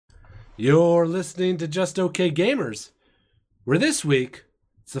You're listening to Just Okay Gamers, where this week,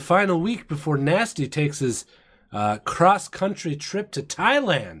 it's the final week before Nasty takes his cross-country trip to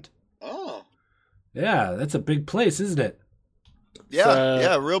Thailand. Oh. Yeah, that's a big place, isn't it?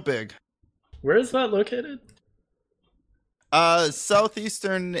 Yeah, real big. Where is that located?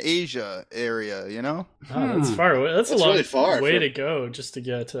 Southeastern Asia area, you know? Oh, that's far away. That's a That's long really far way for- to go just to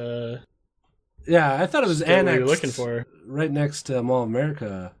get Yeah, I thought it was get what annexed you're looking for. right next to Mall of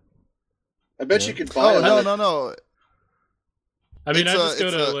America. I bet Yeah. you could buy Oh, another- no. I mean, It's I just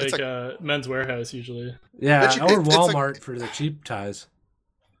go to it's Men's Warehouse usually. Yeah, Bet you- or it's Walmart for the cheap ties.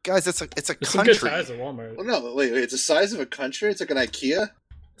 Guys, it's a There's some country. good ties at Walmart. Well, no, wait, it's the size of a country? It's like an IKEA?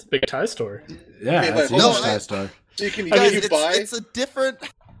 It's a big tie store. Yeah, Wait, it's a hold huge on. tie store. So you can, Guys, you buy... it's a different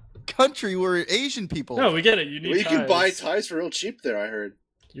country where Asian people. No, we get it. You need Well, you ties. can buy ties for real cheap there, I heard.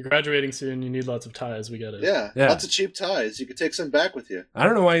 You're graduating soon. You need lots of ties. We get it. Yeah, Yeah. lots of cheap ties. You could take some back with you. I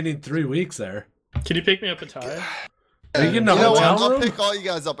don't know why you need 3 weeks there. Can you pick me up a tie? Are you getting a You know what? hotel I'll room? pick all you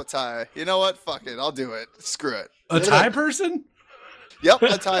guys up a tie. You know what? Fuck it. I'll do it. Screw it. A Thai person? Yep,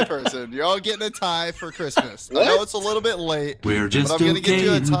 a tie person. You're all getting a tie for Christmas. I know What? it's a little bit late. We're just But I'm gonna get okay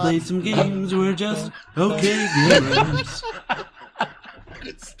you a and tie. play some games. We're just okay gamers.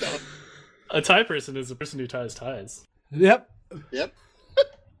 Good stuff. A tie person is a person who ties ties. Yep. Yep.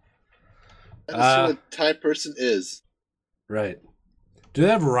 That's what a Thai person is. Right. Do they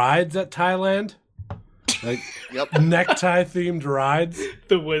have rides at Thailand? Like Yep. necktie themed rides?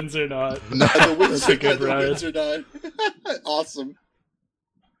 The wins are not. No, The wins, That's a good the ride. wins are not. Awesome.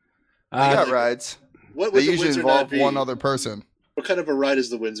 they got Uh, rides. What They would the usually Windsor not involve be? one other person. What kind of a ride is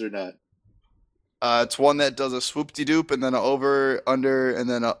the Windsor not? It's one that does a swoop-de-doop and then a over, under, and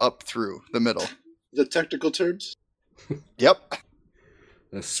then a up through the middle. The technical terms? Yep.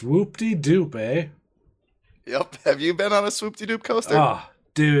 a swoop-de-doop, eh? Yep. Have you been on a swoop-de-doop coaster? Oh,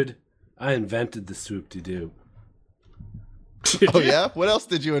 dude. I invented the swoop-de-doop. Oh, yeah? What else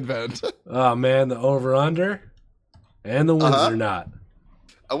did you invent? Oh, man, the over-under and the Windsor Uh-huh. knot.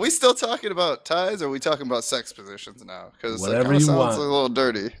 Are we still talking about ties, or are we talking about sex positions now? Because Whatever that kind of you sounds want. a little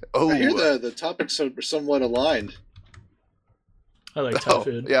dirty. Oh, I hear the topics are somewhat aligned. I like Thai oh,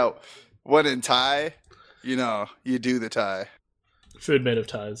 food. yeah. When in Thai, you know, you do the tie. Food made of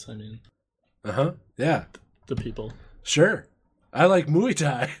ties. I mean, Uh-huh. Yeah, the people. sure. I like Muay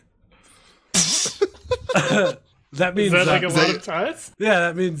Thai. That means... Is that like a lot they- of ties? yeah,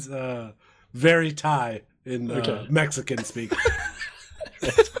 that means very Thai in Okay. Mexican speak.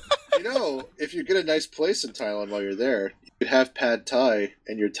 You know, if you get a nice place in Thailand while you're there, you could have pad Thai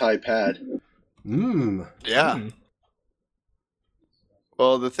and your Thai pad. Mmm. Yeah. Hmm.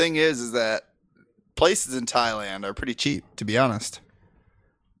 Well, the thing is that places in Thailand are pretty cheap, to be honest.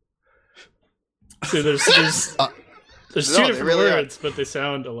 So there's there's No, two they different really are. words, but they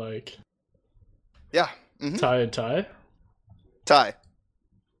sound alike. Yeah. Hmm. Tie and tie. Thai.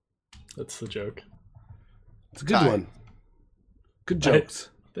 That's the joke. It's a good Thai. one. Good jokes.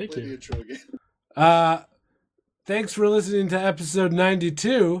 Thank Play the you. intro again. Thanks for listening to episode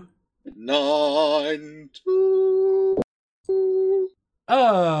 92 9-2.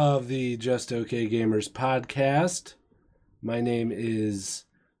 of the Just Okay Gamers podcast. My name is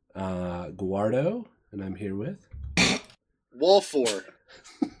Guardo, and I'm here with... Wall 4.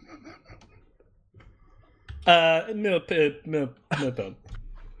 No.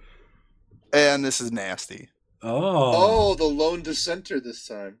 And this is nasty. Oh. Oh, the lone dissenter this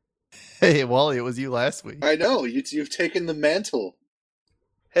time. Hey, Wally, it was you last week. I know, you've taken the mantle.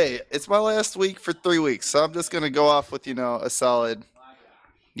 Hey, it's my last week for 3 weeks, so I'm just going to go off with, a solid...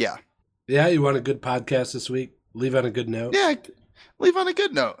 Yeah. Yeah, you want a good podcast this week? Leave on a good note? Yeah, leave on a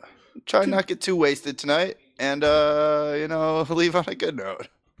good note. Try not get too wasted tonight, and, leave on a good note.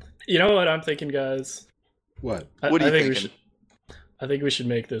 You know what I'm thinking, guys? What? What are you I think thinking? I think we should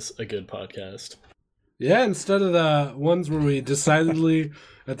make this a good podcast. Yeah, instead of the ones where we decidedly,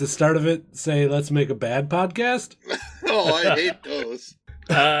 at the start of it, say, let's make a bad podcast? Oh, I hate those.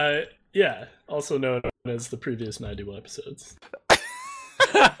 Yeah, also known as the previous 91 episodes.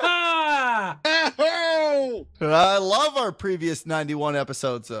 Oh! I love our previous 91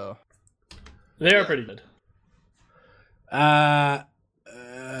 episodes, though. They are pretty good.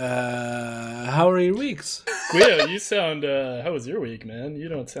 How are your weeks? Guido, you sound, how was your week, man? You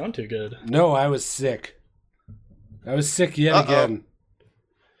don't sound too good. No, I was sick. I was sick yet Uh-oh. again.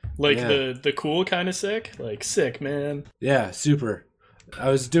 Like Yeah. the cool kind of sick? Like sick, man. Yeah, super. I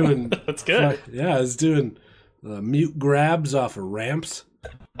was doing... That's good. Yeah, I was doing mute grabs off of ramps.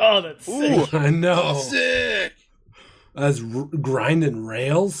 Oh, that's Ooh. sick. I know. Sick! I was grinding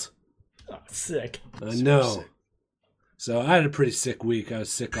rails. Oh, sick. I know. sick. So I had a pretty sick week. I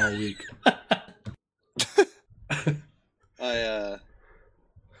was sick all week. I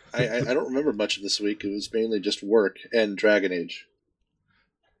don't remember much of this week. It was mainly just work and Dragon Age.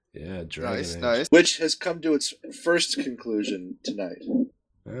 Yeah, Dragon Age. Nice. Which has come to its first conclusion tonight.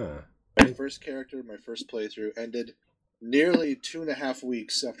 Ah. My first character, my first playthrough, ended nearly 2.5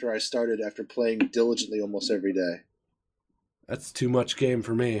 weeks after I started after playing diligently almost every day. That's too much game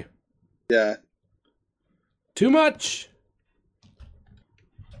for me. Yeah. Too much!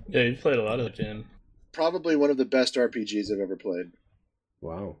 Yeah, you've played a lot of the game. Probably one of the best RPGs I've ever played.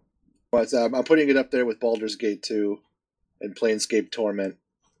 Wow. But I'm putting it up there with Baldur's Gate 2 and Planescape Torment,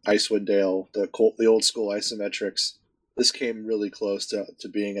 Icewind Dale, the old school isometrics. This came really close to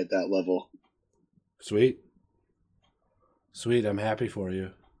being at that level. Sweet. Sweet, I'm happy for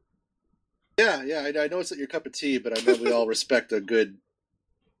you. Yeah, I know it's not your cup of tea, but I know we all respect a good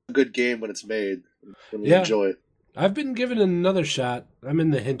game when it's made, when we enjoy it. I've been giving it another shot. I'm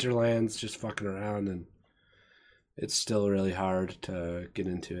in the hinterlands just fucking around, and it's still really hard to get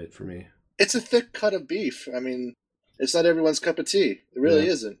into it for me. It's a thick cut of beef. I mean, it's not everyone's cup of tea. It really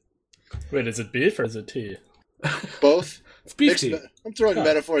isn't. Wait, is it beef or is it tea? Both. It's beef tea. I'm throwing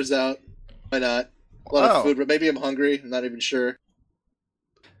metaphors out. Why not? A lot of food, but maybe I'm hungry. I'm not even sure.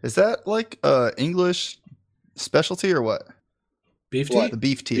 Is that like English specialty or what? Beef tea? What? The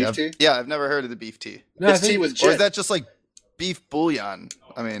beef tea. Beef tea? Yeah, I've never heard of the beef tea. No, It's tea with Or gin. is that just like beef bouillon?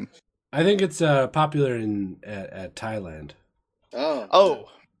 I mean, I think it's popular at Thailand. Oh.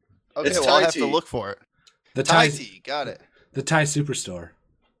 Okay, It's well, Thai I'll have tea. to look for it. The Thai tea, got it. The Thai Superstore.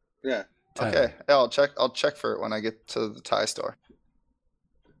 Yeah. Thailand. Okay, yeah, I'll check for it when I get to the Thai store.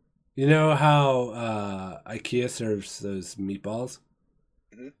 You know how IKEA serves those meatballs?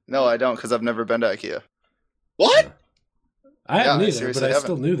 No, I don't, because I've never been to IKEA. What? I haven't I either, seriously but I haven't.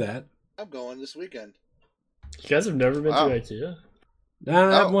 still knew that. I'm going this weekend. You guys have never been Wow. to IKEA? I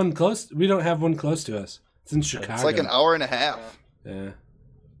don't have Oh. one close. We don't have one close to us. It's in Chicago. It's like an hour and a half. Yeah.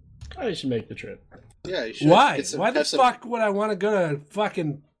 Oh, you should make the trip. Yeah, you should. Why? Get some- Why the have some- fuck would I want to go to a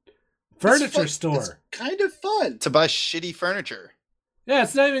fucking It's furniture fun- store? It's kind of fun. To buy shitty furniture. Yeah,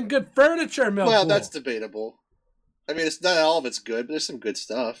 it's not even good furniture, Millpool. Well, that's debatable. I mean, it's not all of it's good, but there's some good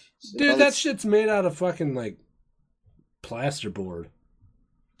stuff. Dude, that shit's made out of fucking, like, plasterboard.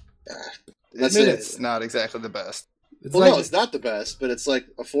 That's I mean, it. It's not exactly the best. It's Well, like, no, it's not the best, but it's like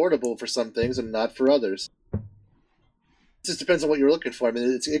affordable for some things and not for others. It just depends on what you're looking for. I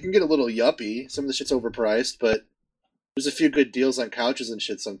mean, it can get a little yuppie. Some of the shit's overpriced, but there's a few good deals on couches and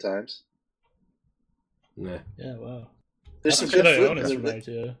shit sometimes. Nah. Yeah, wow. There's How some should good I food. own it from The,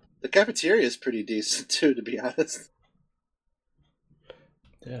 IKEA? the cafeteria is pretty decent too, to be honest.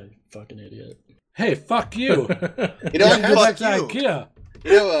 Yeah, you fucking idiot. Hey, fuck you. You know, I Go had, back to you.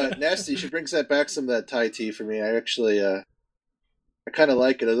 IKEA. Nasty. She brings back some of that Thai tea for me. I actually, I kind of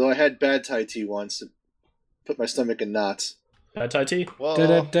like it. Although I had bad Thai tea once, it put my stomach in knots. Thai tea? Well,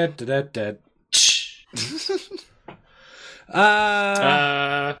 Da-da-da-da-da.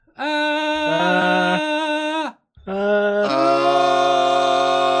 Uh,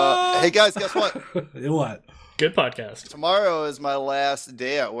 hey guys, guess what? What? Good podcast. Tomorrow is my last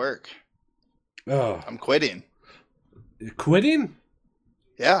day at work. Oh, I'm quitting. you're quitting?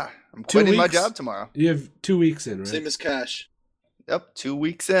 Yeah, I'm 2 quitting my weeks? job tomorrow. You have 2 weeks in, right? Same as Cash. Yep, 2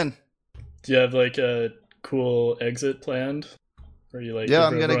 weeks in. Do you have like a cool exit planned? Where you like Yeah, give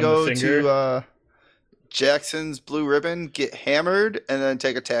I'm gonna everyone go the finger? to Jackson's Blue Ribbon, get hammered, and then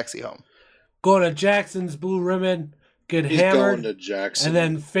take a taxi home. Go to Jackson's Blue Ribbon, get He's hammered, going to Jackson. and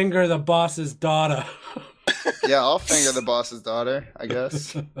then finger the boss's daughter. Yeah, I'll finger the boss's daughter, I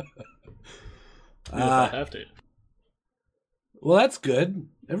guess. If I Uh, have to. well, that's good.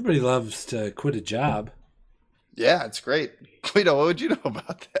 Everybody loves to quit a job. Yeah, it's great. Guido, what would you know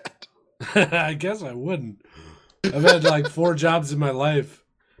about that? I guess I wouldn't. I've had like 4 jobs in my life,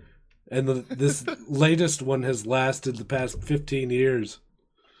 and this latest one has lasted the past 15 years.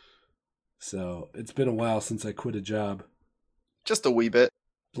 So it's been a while since I quit a job. Just a wee bit.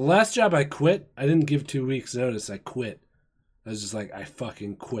 The last job I quit, I didn't give 2 weeks notice. I quit. I was just like, I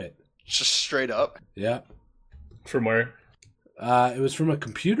fucking quit. Just straight up. Yeah. From where? It was from a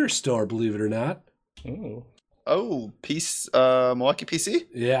computer store, believe it or not. Oh. Oh, Milwaukee PC?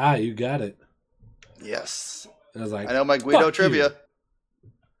 Yeah, you got it. Yes. And I was like, I know my Guido fuck trivia. you.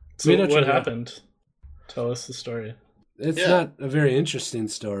 So We don't what trivia. happened? Tell us the story. It's Yeah. not a very interesting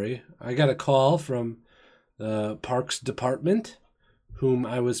story. I got a call from the Parks Department, whom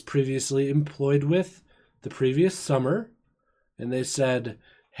I was previously employed with the previous summer, and they said,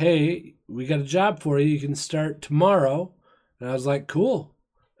 hey, we got a job for you. You can start tomorrow. And I was like, cool.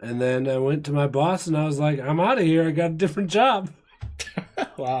 And then I went to my boss and I was like, I'm out of here. I got a different job.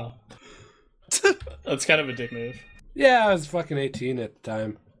 Wow. That's kind of a dick move. Yeah, I was fucking 18 at the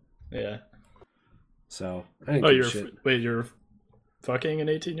time. Yeah. So, I didn't Oh, give a shit. you're fucking an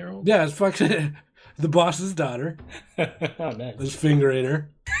 18-year-old? Yeah, it's fucking the boss's daughter. Oh, I nice. was fingering her.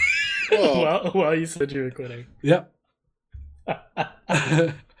 Whoa. Well, you said you were quitting. Yep.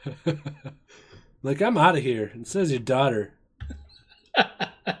 Like, I'm out of here. It says your daughter.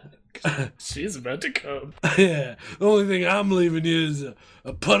 She's about to come. Yeah. The only thing I'm leaving you is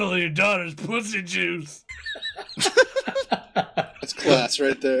a puddle of your daughter's pussy juice. That's class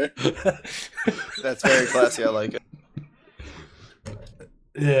right there. That's very classy. I like it.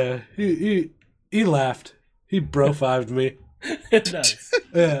 Yeah. He laughed. He bro-fived me. Nice.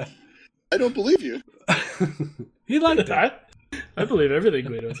 Yeah. I don't believe you. He liked it. I believe everything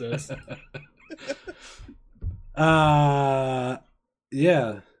Guido says.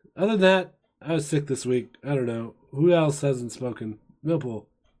 Yeah. Other than that, I was sick this week. I don't know. Who else hasn't spoken? Millpool.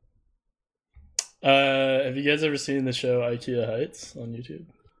 Have you guys ever seen the show IKEA Heights on YouTube?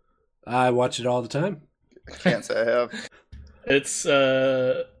 I watch it all the time. Can't say I have. It's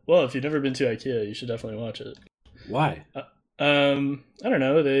well, if you've never been to IKEA, you should definitely watch it. Why? I don't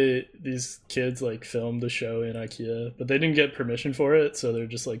know. These kids like filmed the show in IKEA, but they didn't get permission for it, so they're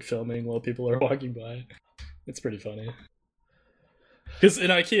just like filming while people are walking by. It's pretty funny. Because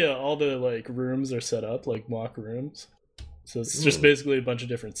in IKEA, all the like rooms are set up like mock rooms, so it's just basically a bunch of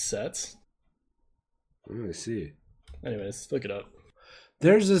different sets. I see. Anyways, look it up.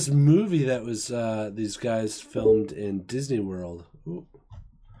 There's this movie that was these guys filmed in Disney World. Ooh.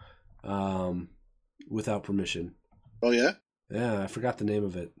 Without permission. Oh, yeah? Yeah, I forgot the name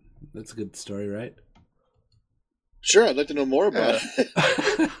of it. That's a good story, right? Sure, I'd like to know more about it.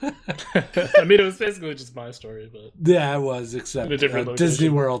 I mean, it was basically just my story, but Yeah, it was, except In a different Disney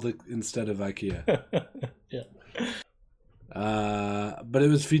location. World instead of IKEA. yeah. But it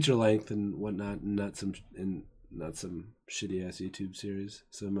was feature length and whatnot, and not some shitty ass YouTube series.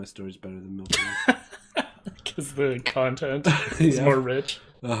 So my story's better than Milk. Because the content is Yeah. more rich.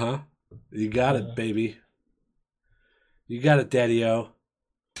 You got it, baby. You got it, Daddy-O.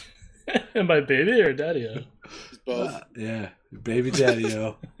 Am I baby or daddy-o? Both. Yeah, baby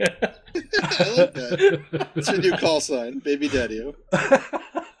Daddy-O. I like that. It's your new call sign, Baby Daddy-O.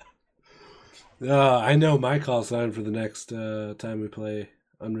 I know my call sign for the next time we play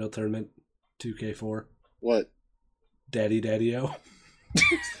Unreal Tournament 2K4. What? Daddy-O.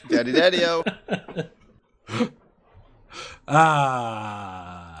 Daddy-o.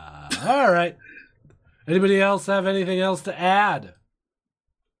 All right. Anybody else have anything else to add?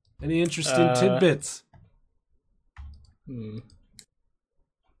 Any interesting tidbits? Come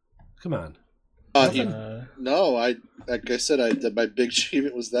on. No, like I said, my big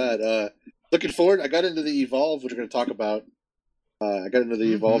achievement was that. Looking forward, I got into the Evolve, which we're going to talk about. I got into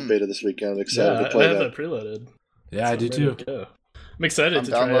the Evolve beta this weekend. I'm excited to play I have that. that preloaded. Yeah, So I do I'm ready too. to go. I'm excited I'm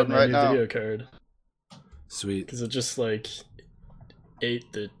to try out downloading my right new now. video card Sweet. because it just like ate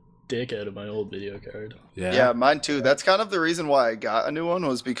the dick out of my old video card. Yeah, mine too. That's kind of the reason why I got a new one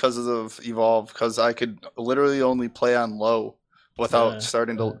was because of Evolve, because I could literally only play on low without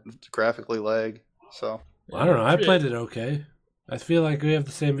starting to graphically lag. So I don't know. I played it okay. I feel like we have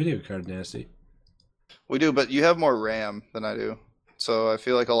the same video card, Nasty. we do, but you have more RAM than I do. So I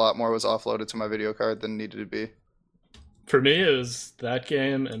feel like a lot more was offloaded to my video card than needed to be. For me, it was that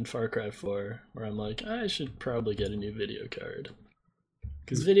game and Far Cry 4, where I'm like, I should probably get a new video card.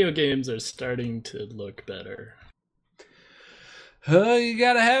 Because video games are starting to look better. You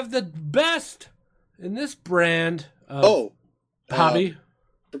gotta have the best in this brand of hobby.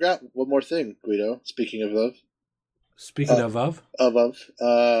 Forgot one more thing, Guido. Speaking of Speaking of. my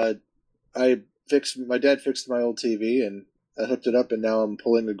dad fixed my old TV and I hooked it up, and now I'm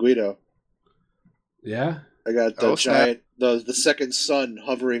pulling the Guido. Yeah? I got the Oh, snap. giant, the second sun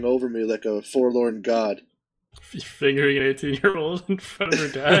hovering over me like a forlorn god. Fingering an 18-year-old in front of her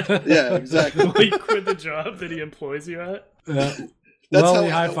dad. Yeah, exactly. Will you quit the job that he employs you at? Well, how he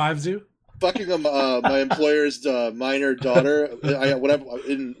I- high fives you. Fucking my employer's minor daughter.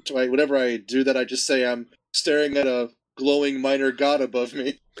 Whenever I do that, I just say I'm staring at a glowing minor god above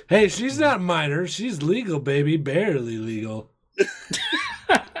me. Hey, she's not minor. She's legal, baby. Barely legal.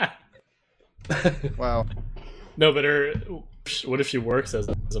 Wow. No, but what if she works as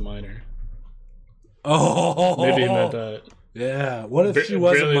a minor? Oh. Maybe he meant that. Yeah. What if she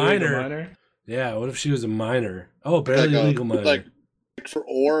was a Barely legal minor? Yeah, what if she was a minor? Oh, barely legal minor. Like for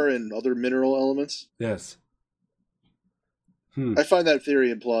ore and other mineral elements. Yes. I find that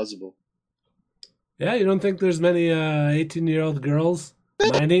theory implausible. Yeah, you don't think there's many 18-year-old girls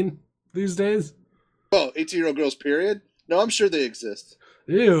mining these days? Oh, 18-year-old girls, period? No, I'm sure they exist.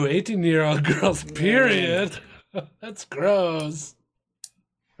 Ew, 18-year-old girls, period. That's gross.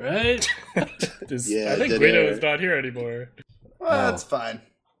 Right? I Yeah, think dead Guido air. is not here anymore. Well, that's fine.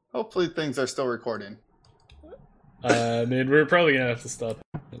 Hopefully things are still recording. I mean, we're probably gonna have to stop.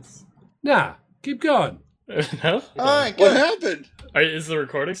 Nah, keep going. No? All right, What good. happened? Is the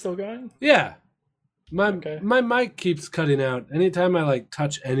recording still going? Yeah. Okay. My mic keeps cutting out anytime I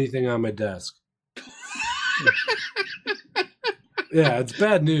touch anything on my desk. Yeah, it's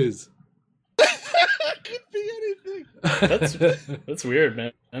bad news. Could be anything. That's weird,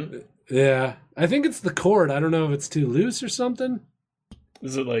 man. Yeah, I think it's the cord. I don't know if it's too loose or something.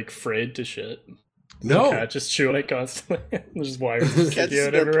 Is it like frayed to shit? No. Cat just chewing it constantly. There's just wires just Cats sticking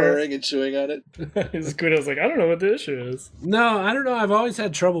out are everywhere. purring and chewing on it. Guido's like, I don't know what the issue is. No, I don't know. I've always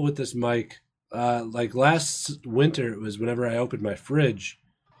had trouble with this mic. Like last winter, it was whenever I opened my fridge.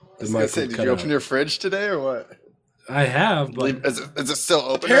 I was gonna say, did you open your fridge today or what? I have, but Is it still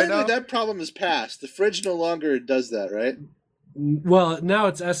open Apparently, right now? that problem is past. The fridge no longer does that, right? well, now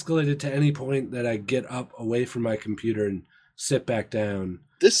it's escalated to any point that I get up away from my computer and sit back down.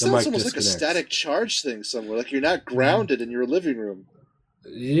 This The sounds mic almost like a disconnects. static charge thing somewhere. Like you're not grounded in your living room.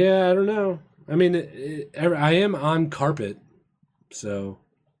 Yeah, I don't know. I mean, I am on carpet, so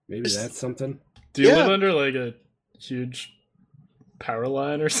maybe that's something. Do you Yeah. live under like a huge power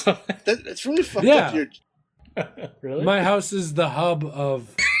line or something? That's really fucked Yeah. up. You're, Really? My house is the hub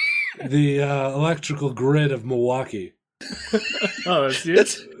of the electrical grid of Milwaukee. Oh, that's you?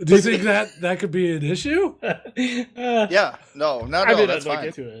 that's, Do you think that could be an issue? Yeah, no, I mean, that's I'd look fine.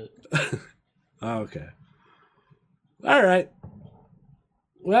 into it. Oh, okay. All right.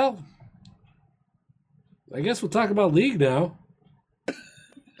 Well, I guess we'll talk about League now. Yeah,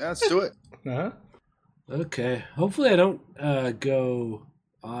 let's do it. Uh-huh. Okay. Hopefully I don't go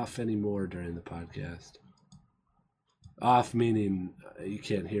off anymore during the podcast. Off meaning you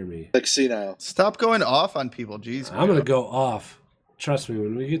can't hear me. like senile. Stop going off on people, jeez. I'm going to go off. Trust me,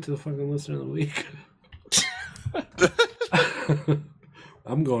 when we get to the fucking listener of the week.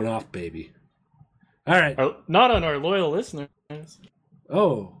 I'm going off, baby. All right. Not on our loyal listeners.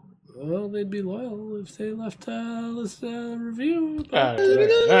 Oh, well, they'd be loyal if they left a review. All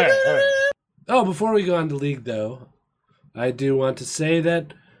right. Oh, before we go on to League, though, I do want to say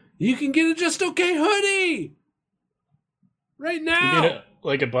that you can get a Just Okay hoodie right You now. mean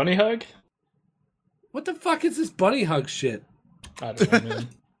like a bunny hug? What the fuck is this bunny hug shit? I don't know, man.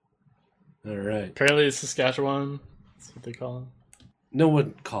 All right. Apparently it's Saskatchewan. That's what they call them. No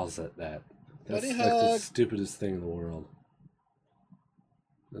one calls it that. That's Bunny like the hug. stupidest thing in the world.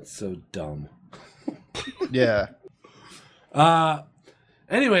 That's so dumb. Yeah.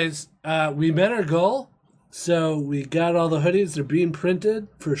 Anyways, we met our goal. So we got all the hoodies. They're being printed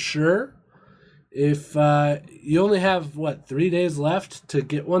for sure. If you only have, 3 days left to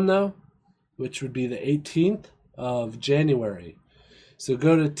get one, though, which would be the 18th of January. So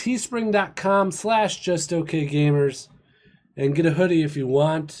go to teespring.com/justokgamers and get a hoodie if you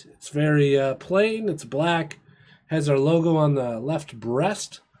want. It's very plain. It's black. Has our logo on the left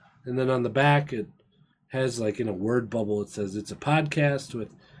breast. And then on the back, it has, in a word bubble, it says it's a podcast with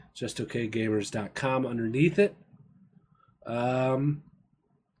justokgamers.com underneath it. So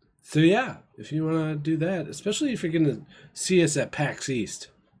yeah, if you want to do that, especially if you're going to see us at PAX East,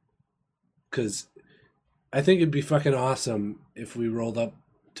 because I think it'd be fucking awesome if we rolled up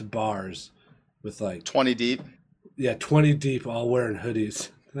to bars with 20 deep. 20 deep, all wearing hoodies.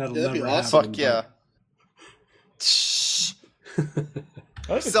 That'll Yeah, that'd be never awesome. happen. Fuck yeah.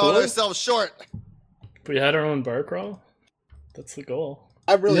 That'd be Selling cool. ourselves short. If we had our own bar crawl, that's the goal.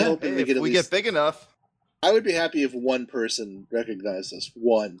 I'm really Yeah. hoping Hey, we if get at we least. get big enough. I would be happy if one person recognized us.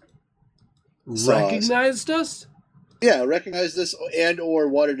 One. Recognized us? Yeah, recognized us and or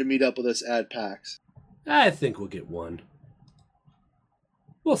wanted to meet up with us at PAX. I think we'll get one.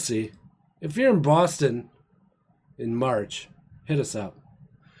 We'll see. If you're in Boston in March, hit us up.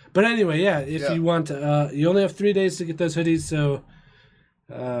 But anyway, if Yeah. you want to, you only have 3 days to get those hoodies, so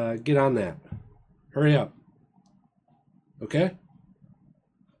get on that. Hurry up. Okay?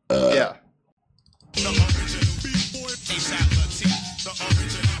 Yeah.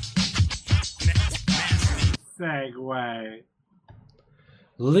 Segway.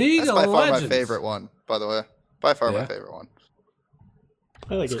 League That's of by far Legends. my favorite one, by the way. By far Yeah? my favorite one.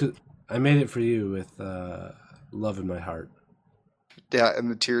 I like It's it. 'cause I made it for you with love in my heart. Yeah, and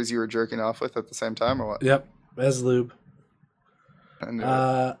the tears you were jerking off with at the same time, or what? Yep, as lube. I knew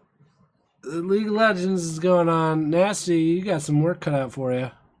it. The League of Legends is going on. Nasty, you got some work cut out for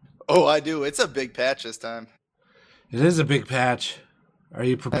you. Oh, I do. It's a big patch this time. It is a big patch. Are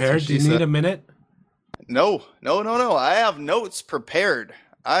you what prepared? she Do you need said. a minute? No. I have notes prepared.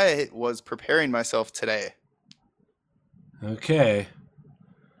 I was preparing myself today. Okay.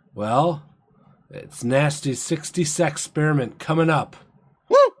 Well, it's Nasty's 60-sec experiment coming up.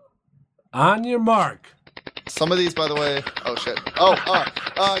 Woo! On your mark. Some of these, by the way. Oh shit.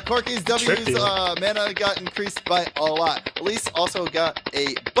 Corky's W's mana got increased by a lot. Elise also got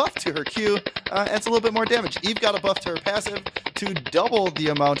a buff to her Q, and it's a little bit more damage. Eve got a buff to her passive to double the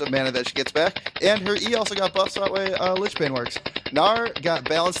amount of mana that she gets back, and her E also got buffed, so that way Lichbane works. Nar got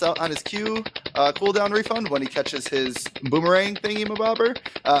balanced out on his Q cooldown refund when he catches his boomerang thingy mabobber.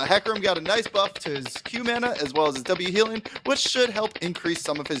 Hecarim got a nice buff to his Q mana as well as his W healing, which should help increase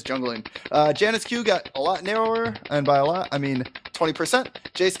some of his jungling. Janet's Q got a lot narrower, and by a lot, I mean 20%.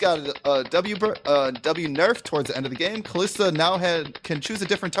 Jace got a W nerf towards the end of the game. Kalista now can choose a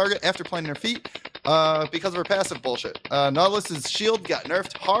different target after planting her feet because of her passive bullshit. Nautilus's shield got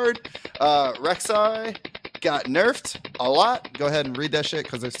nerfed hard. Rek'Sai got nerfed a lot. Go ahead and read that shit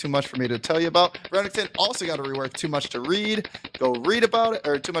because there's too much for me to tell you about. Renekton also got a rework. Too much to read. Go read about it,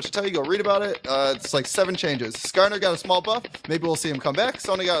 or too much to tell you. Go read about it. It's like 7 changes. Skarner got a small buff. Maybe we'll see him come back.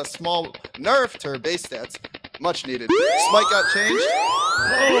 Sony got a small nerf to her base stats. Much needed. Smite got changed.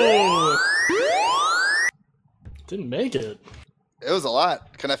 Oh! Didn't make it. It was a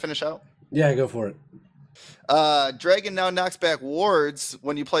lot. Can I finish out? Yeah, go for it. Dragon now knocks back wards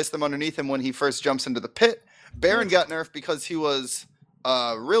when you place them underneath him when he first jumps into the pit. Baron got nerfed because he was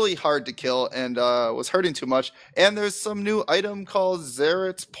really hard to kill and was hurting too much. And there's some new item called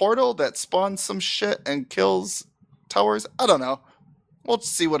Zeret's Portal that spawns some shit and kills towers. I don't know. We'll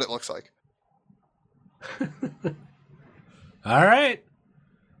see what it looks like. All right.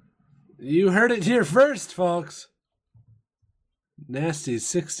 You heard it here first, folks. Nasty's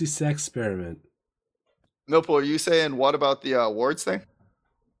 60-sec experiment. Millpool, are you saying what about the wards thing?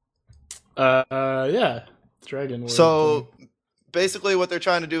 Yeah. Dragon ward So thing. basically what they're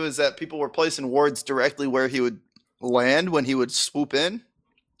trying to do is that people were placing wards directly where he would land when he would swoop in,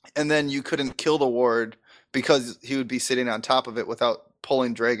 and then you couldn't kill the ward because he would be sitting on top of it without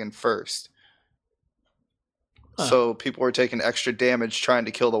pulling Dragon first. Huh. So people were taking extra damage trying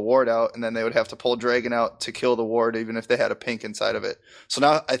to kill the ward out, and then they would have to pull Dragon out to kill the ward even if they had a pink inside of it. So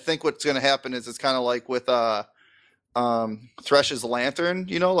now I think what's going to happen is it's kind of like with Thresh's Lantern,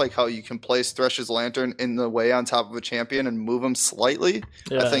 you know, like how you can place Thresh's Lantern in the way on top of a champion and move him slightly.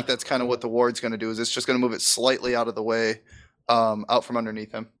 Yeah. I think that's kind of what the ward's going to do, is it's just going to move it slightly out of the way, out from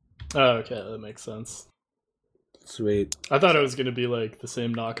underneath him. Oh, okay, that makes sense. Sweet. I thought it was going to be like the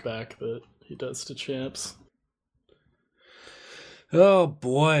same knockback that he does to champs. Oh,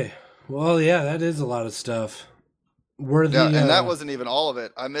 boy. Well, yeah, that is a lot of stuff. Yeah, and that wasn't even all of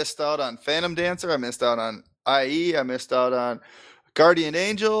it. I missed out on Phantom Dancer, I missed out on IE, I missed out on Guardian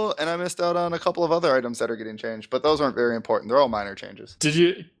Angel, and I missed out on a couple of other items that are getting changed, but those weren't very important. They're all minor changes.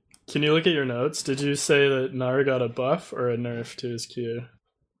 Can you look at your notes? Did you say that Nar got a buff or a nerf to his Q?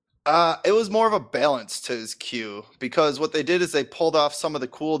 It was more of a balance to his Q, because what they did is they pulled off some of the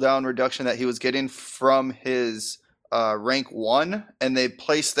cooldown reduction that he was getting from his rank 1, and they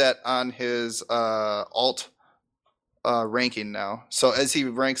placed that on his alt ranking now. So as he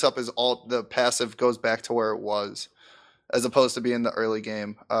ranks up his alt, the passive goes back to where it was, as opposed to being the early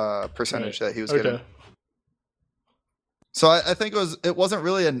game percentage that he was getting. So I think it wasn't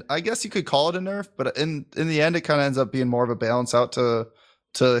really I guess you could call it a nerf, but in the end it kind of ends up being more of a balance out to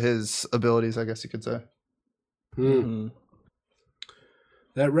his abilities, I guess you could say. Mm-hmm.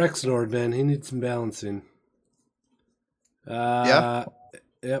 That Rexnord, man, he needs some balancing. Yeah.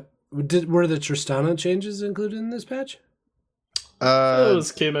 Yep. Were the Tristana changes included in this patch?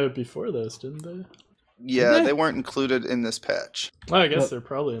 Those came out before this, didn't they? Yeah, Did they? they weren't included in this patch. Well, I guess Well- they're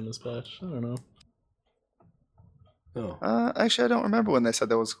probably in this patch. I don't know. Oh. Actually, I don't remember when they said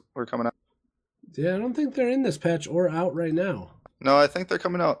were coming out. Yeah, I don't think they're in this patch or out right now. No, I think they're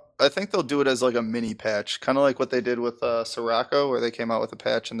coming out. I think they'll do it as like a mini patch, kind of like what they did with Soraka, where they came out with a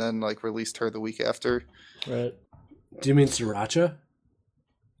patch and then like released her the week after. Right. Do you mean Sriracha?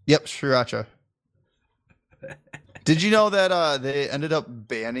 Yep, Sriracha. Did you know that they ended up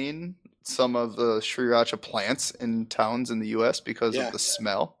banning some of the Sriracha plants in towns in the U.S. because Yeah. of the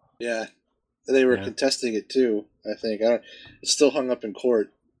smell? Yeah, they were Yeah. contesting it too. I think it's still hung up in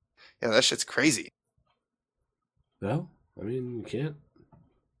court. Yeah, that shit's crazy. Well, I mean, you can't.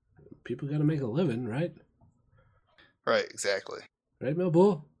 People got to make a living, right? Right, exactly. Right,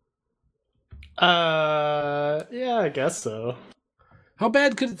 Millbull? Yeah, I guess so. How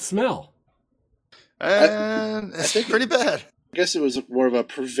bad could it smell? And I it's think- pretty bad. I guess it was more of a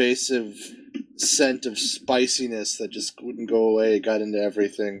pervasive scent of spiciness that just wouldn't go away. It got into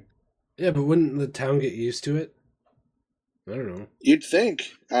everything. Yeah, but wouldn't the town get used to it? I don't know. You'd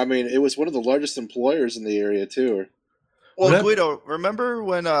think. I mean, it was one of the largest employers in the area too. Well, What? Guido, remember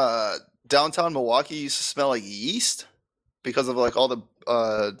when downtown Milwaukee used to smell like yeast because of like all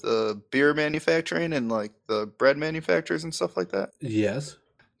the beer manufacturing and like the bread manufacturers and stuff like that? Yes.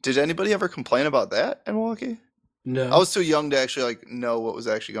 Did anybody ever complain about that in Milwaukee? No. I was too young to actually like know what was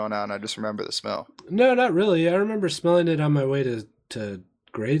actually going on. I just remember the smell. No, not really. I remember smelling it on my way to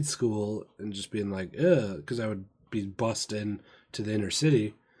grade school and just being like, ugh, because I would be bussed in to the inner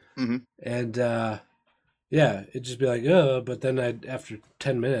city. Mm-hmm. And, yeah, it'd just be like, ugh, but then after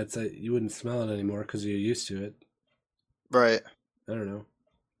 10 minutes, you wouldn't smell it anymore because you're used to it. Right. I don't know.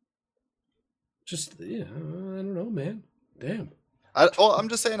 Just, yeah, I don't know, man. Damn. I'm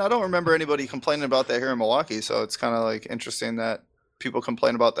just saying I don't remember anybody complaining about that here in Milwaukee, so it's kind of like interesting that people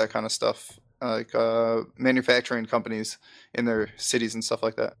complain about that kind of stuff, like manufacturing companies in their cities and stuff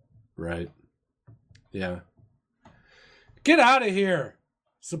like that. Right. Yeah. Get out of here.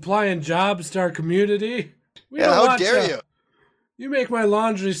 Supplying jobs to our community. We Yeah, don't how want dare ya. you? You make my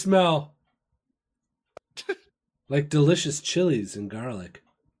laundry smell. Like delicious chilies and garlic.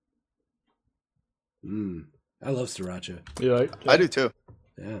 I love siracha. You like? I do too.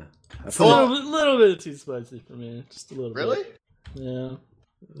 Yeah. I It's put a little bit too spicy for me. Just a little Really? bit. Yeah.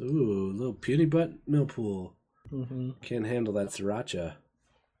 Ooh, little puny butt millpool. Mm-hmm. Can't handle that sriracha.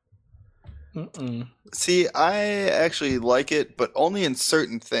 Mm-mm. See, I actually like it, but only in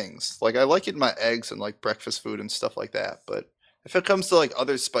certain things. Like I like it in my eggs and like breakfast food and stuff like that. But if it comes to like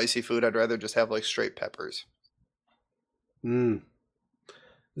other spicy food, I'd rather just have like straight peppers.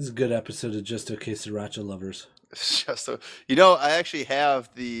 This is a good episode of Just Okay Sriracha Lovers. It's just I actually have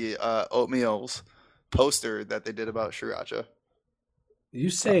the oatmeal's poster that they did about sriracha. You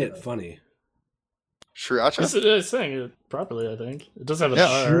say it funny. Sriracha? It's saying it properly, I think. It does have an Yeah,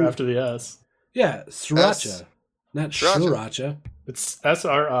 R sure. after the S. Yeah, sriracha. S. Not Sriracha. sriracha. It's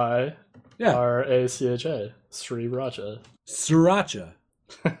SRIRACHA. Yeah, Sriracha. sriracha. Sriracha.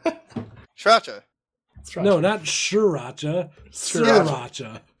 Sriracha. No, not sriracha. Sriracha.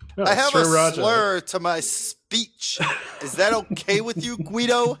 Sriracha. No, I have sriracha. a slur to my speech. Is that okay with you,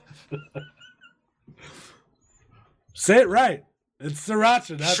 Guido? Say it right. It's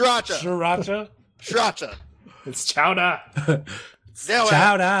sriracha, not Sriracha. sriracha. Sriracha. It's chowder. Now,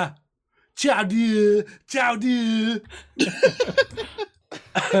 Chowder. Chowder. Chowder.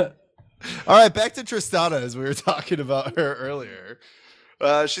 all right, back to Tristana as we were talking about her earlier.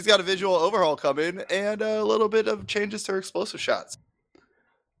 She's got a visual overhaul coming and a little bit of changes to her explosive shots.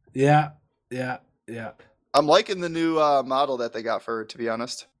 Yeah. I'm liking the new model that they got for her, to be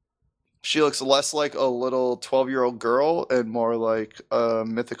honest. She looks less like a little 12-year-old girl and more like a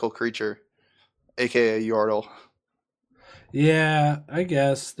mythical creature, aka Yordle. Yeah, I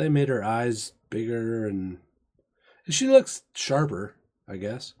guess. They made her eyes bigger and she looks sharper, I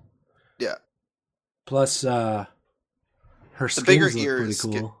guess. Yeah. Plus, her The skins bigger look ears,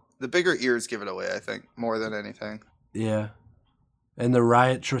 pretty cool. the bigger ears give it away, I think, more than anything. Yeah. And the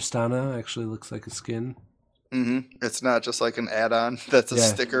Riot Tristana actually looks like a skin. It's not just like an add-on that's a Yeah.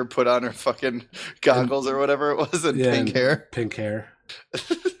 sticker put on her fucking goggles or whatever it was and pink and hair. Pink hair.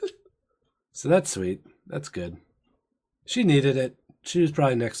 So that's sweet. That's good. She needed it. She was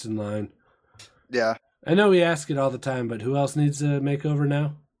probably next in line. Yeah. I know we ask it all the time, but who else needs a makeover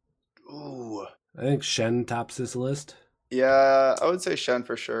now? Ooh. I think Shen tops this list. Yeah, I would say Shen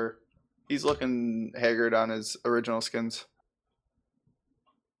for sure. He's looking haggard on his original skins.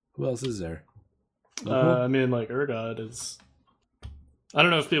 Who else is there? I mean, like, Urgot is... I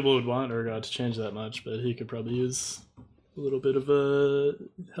don't know if people would want Urgot to change that much, but he could probably use a little bit of a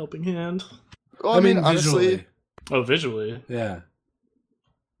helping hand. Well, I mean, honestly, visually. Oh, visually. Yeah.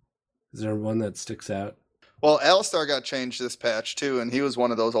 Is there one that sticks out? well, Alistar got changed this patch too, and he was one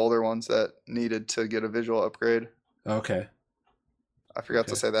of those older ones that needed to get a visual upgrade. Okay. I forgot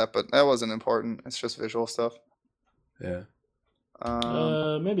to Okay. say that, but that wasn't important. It's just visual stuff. Yeah.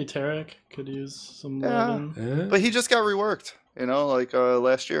 Maybe Tarek could use some Yeah. loving. Eh? But he just got reworked, like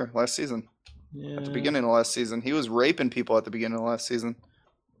last season. Yeah. At the beginning of last season. He was raping people at the beginning of last season.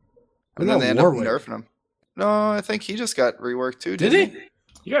 What And then about they ended up Warwick? nerfing him. No, I think he just got reworked too, Did didn't he?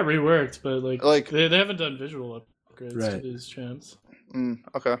 He got reworked, but Like- they haven't done visual upgrades to Right. these champs.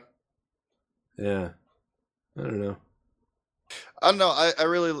 Okay. Yeah. I don't know. I don't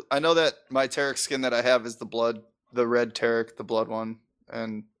know. I know that my Tarek skin that I have is the red Tarek, the blood one.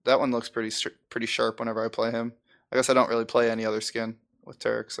 And that one looks pretty sharp whenever I play him. I guess I don't really play any other skin with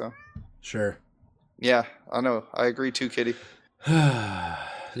Tarek, so. Sure. Yeah, I know. I agree too, Kitty.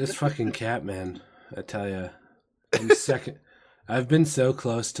 This fucking cat, man. I tell you, I'm second. I've been so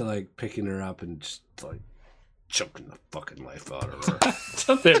close to like picking her up and just like choking the fucking life out of her.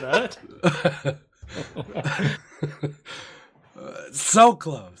 Don't say that. So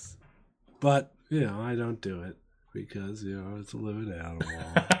close, but I don't do it because it's a living animal.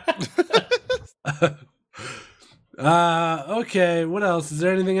 Okay. What else? Is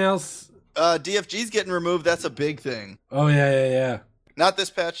there anything else? DFG's getting removed. That's a big thing. Oh yeah. Not this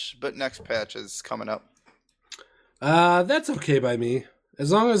patch, but next patch is coming up. That's okay by me.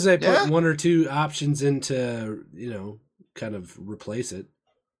 As long as they put Yeah. one or two options in to, kind of replace it.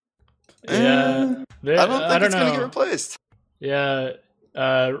 Yeah. I don't think it's know. going to get replaced. Yeah.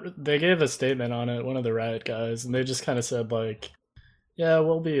 They gave a statement on it, one of the Riot guys, and they just kind of said, like, yeah,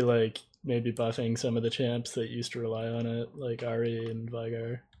 we'll be, like, maybe buffing some of the champs that used to rely on it, like Ari and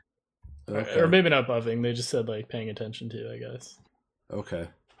Vigar. Okay. Or maybe not buffing, they just said, like, paying attention to, I guess. Okay.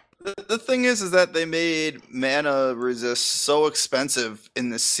 The thing is that they made mana resist so expensive in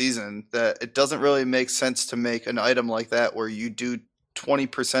this season that it doesn't really make sense to make an item like that where you do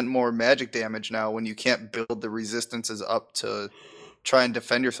 20% more magic damage now when you can't build the resistances up to try and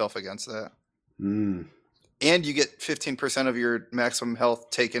defend yourself against that. Mm. And you get 15% of your maximum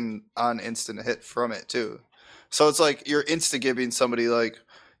health taken on instant hit from it too. So it's like you're insta-giving somebody, like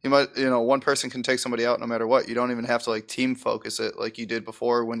you might, one person can take somebody out no matter what. You don't even have to like team focus it like you did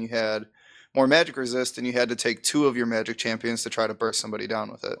before when you had more magic resist and you had to take 2 of your magic champions to try to burst somebody down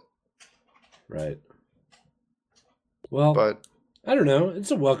with it. Right. Well, But I don't know.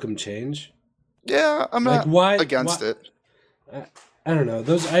 It's a welcome change. yeah, I'm not against it. I don't know.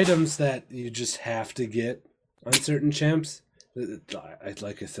 Those items that you just have to get on certain champs.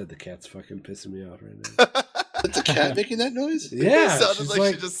 Like I said, the cat's fucking pissing me off right now. It's a cat making that noise? Yeah, It sounded she's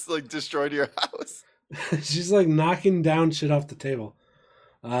like she just like destroyed your house. she's like knocking down shit off the table.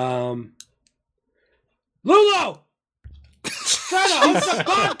 Lulu! Try to host a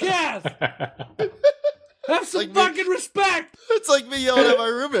podcast! Have some Like me- fucking respect! It's like me yelling at my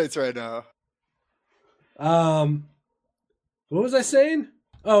roommates right now. What was I saying?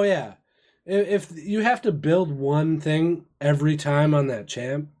 Oh, yeah. If you have to build one thing every time on that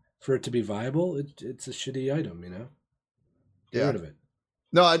champ for it to be viable, it's a shitty item, Get Yeah. rid of it.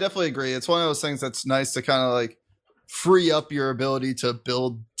 No, I definitely agree. It's one of those things that's nice to kind of like free up your ability to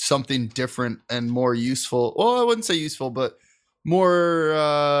build something different and more useful. Well, I wouldn't say useful, but more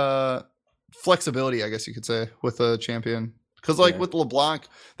flexibility, I guess you could say, with a champion. Because like Yeah. with LeBlanc,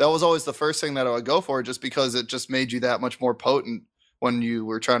 that was always the first thing that I would go for, just because it just made you that much more potent when you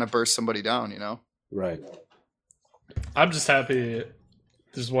were trying to burst somebody down, Right. I'm just happy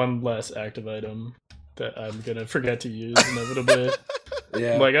there's one less active item that I'm going to forget to use inevitably.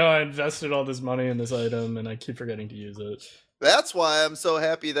 Yeah. Like, oh, I invested all this money in this item and I keep forgetting to use it. That's why I'm so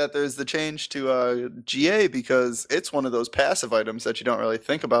happy that there's the change to GA, because it's one of those passive items that you don't really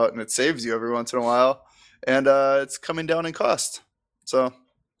think about, and it saves you every once in a while. And it's coming down in cost. So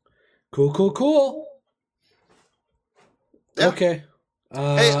Cool. Yeah. Okay.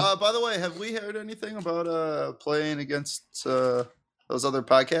 hey, by the way, have we heard anything about playing against those other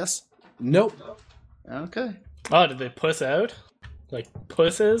podcasts? Nope. Okay. Oh, did they puss out? Like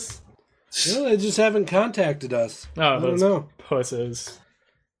pusses? No, they just haven't contacted us. Oh, I don't those know. pusses.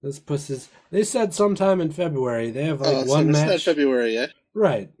 Those pussies. They said sometime in February. They have like Oh, so one it's not match. February yet.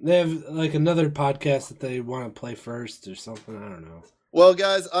 Right. They have like another podcast that they want to play first or something. I don't know. Well,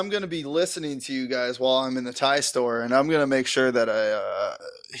 guys, I'm going to be listening to you guys while I'm in the tie store, and I'm going to make sure that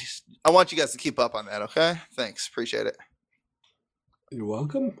I want you guys to keep up on that, okay? Thanks. Appreciate it. You're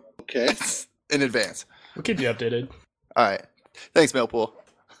welcome. Okay. In advance. We'll keep you updated. All right. Thanks, Millpool.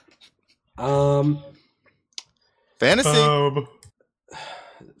 Fantasy.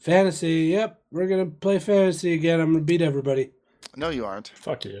 Fantasy. Yep. We're going to play fantasy again. I'm going to beat everybody. No, you aren't.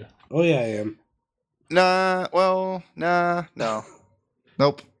 Fuck you. Oh, yeah, I am. Nah, no.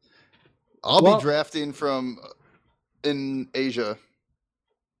 Nope. I'll Well- be drafting from in Asia.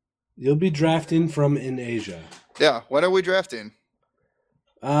 You'll be drafting from in Asia. Yeah, when are we drafting?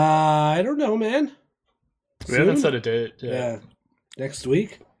 I don't know, man. We haven't Soon? set a date yet, Yeah. Next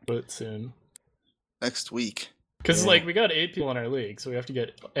week? but soon. Next week. Because Yeah. like we got 8 people in our league, so we have to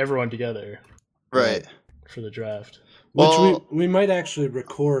get everyone together Right. for the draft. Which Well- we might actually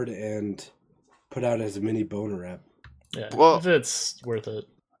record and put out as a mini boner app. Yeah, Well- if it's worth it.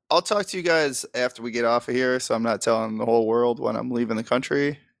 I'll talk to you guys after we get off of here, so I'm not telling the whole world when I'm leaving the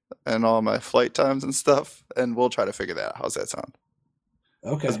country and all my flight times and stuff, and we'll try to figure that out. How's that sound?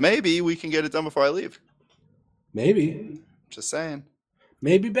 Okay. Because maybe we can get it done before I leave. Maybe. Just saying.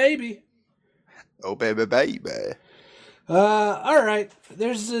 Maybe, baby. Oh, baby, baby. All right.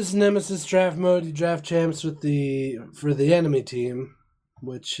 There's this Nemesis draft mode. You draft champs for the enemy team,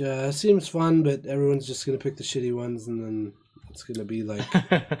 which seems fun, but everyone's just gonna pick the shitty ones, and then it's gonna be like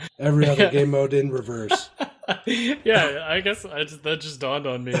every other game mode in reverse. Yeah, I guess that just dawned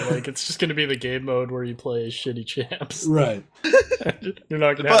on me. Like, it's just gonna be the game mode where you play shitty champs. Right. You're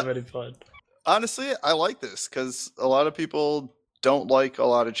not gonna have any fun. Honestly, I like this because a lot of people don't like a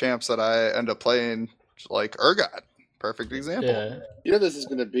lot of champs that I end up playing, like Urgot. Perfect example. Yeah. You know this is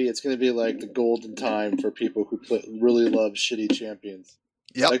going to be? It's going to be like the golden time for people who really love shitty champions.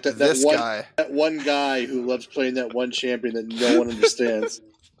 Yep, Like this guy. That one guy who loves playing that one champion that no one understands.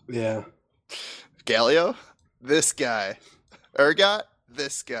 Yeah. Galio, this guy. Urgot,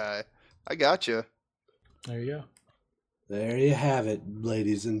 this guy. I got you. There you go. There you have it,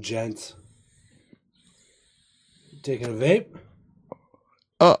 ladies and gents. Taking a vape?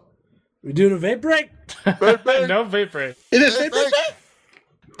 Oh. We doing a vape break? No vape break. It is vape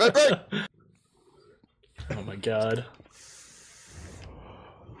break. Oh my god.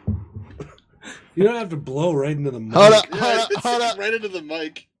 You don't have to blow right into the mic. Hold up, Yeah, hold up. right into the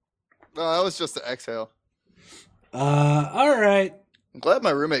mic. No, that was just an exhale. All right. I'm glad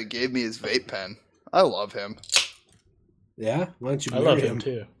my roommate gave me his vape pen. I love him. Yeah? Why don't you I marry love him? him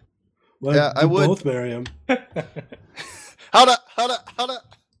too. Why Yeah, don't I you would. both marry him? Hold up.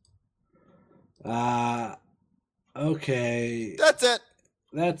 Okay. That's it.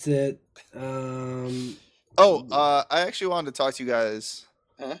 That's it. Oh, I actually wanted to talk to you guys.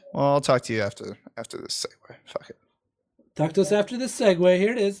 Huh? Well, I'll talk to you after this segue. Fuck it. Talk to us after this segue.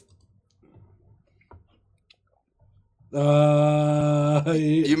 Here it is.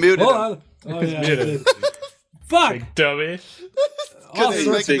 You muted Hold him. on. Oh, He's yeah. I muted. did. Fuck! Big dummy. All Because he's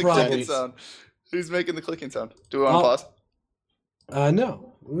sorts making of the clicking problems. sound. He's making the clicking sound. Do we want to Oh. pause?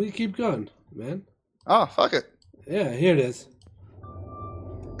 No. We keep going, man. Oh, fuck it. Yeah, here it is.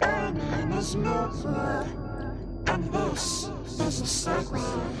 My name is Milford, and this is a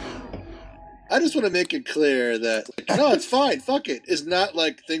segue. I just want to make it clear that no, it's fine. Fuck it. It's not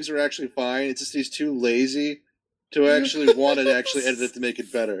like things are actually fine. It's just he's too lazy to actually want to actually edit it to make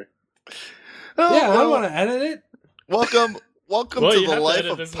it better. Oh, Yeah, I well, want to edit it. Welcome Well, to you the have to life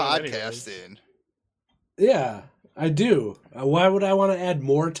edit of this one anyways. podcasting. Yeah, I do. Why would I want to add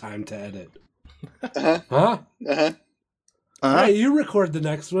more time to edit? Uh-huh. Huh? Uh-huh. All right, you record the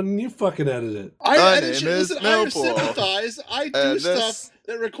next one and you fucking edit it. My I edit name shit. is Listen, I Millpool. sympathize. I do And this stuff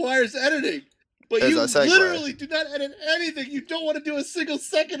that requires editing. But is you a segue. literally do not edit anything. You don't want to do a single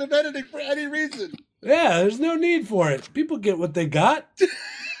second of editing for any reason. Yeah, there's no need for it. People get what they got.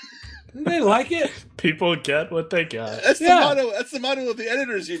 They like it. People get what they got. That's Yeah. the motto. That's the motto of the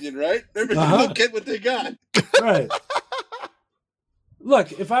editors union, right? Remember, Uh-huh. people get what they got. Right.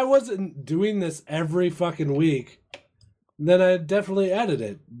 Look, if I wasn't doing this every fucking week, then I'd definitely edit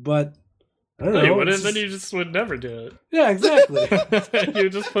it. But I don't know. No, you wouldn't, it's then just- you just would never do it. Yeah, exactly. You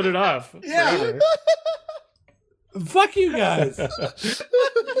just put it off Yeah. forever. Fuck you guys.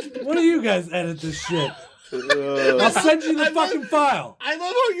 What do you guys edit this shit? I'll send you the I love- fucking file. I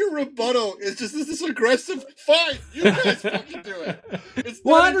love how your rebuttal is just this aggressive. Fine, you guys fucking do it. It's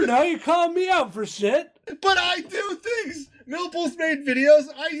Well, not I don't even- know. You're calling me out for shit. But I do things. Millpool's made videos.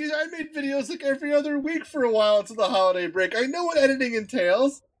 I made videos like every other week for a while until the holiday break. I know what editing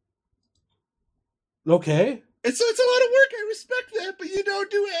entails. Okay. It's a lot of work. I respect that, but you don't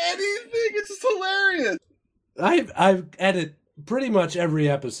do anything. It's just hilarious. I edit pretty much every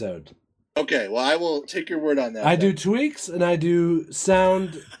episode. Okay, well, I will take your word on that. I then. do tweaks and I do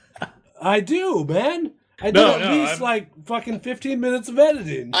sound. I do, man. I do No, at no, least I'm- like fucking 15 minutes of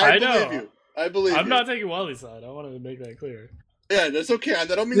editing. I I know. believe you. I believe I'm you. not taking Wally's side. I wanted to make that clear. Yeah, that's okay. I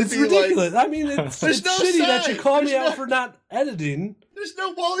don't mean It's to be ridiculous. like. I mean, it's There's no shitty that side. you call me There's out no- for not editing. There's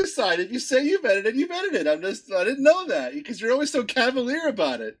no Wally side. If you say you've edited, you've edited. I didn't know that because you're always so cavalier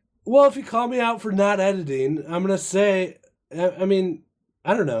about it. Well, if you call me out for not editing, I'm gonna say. I mean,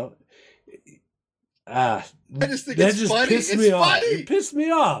 I don't know. I just think that it's just funny. pissed It's me off. funny. It pissed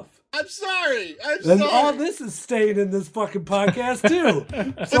me off. I'm sorry. I'm And sorry. all this is staying in this fucking podcast too.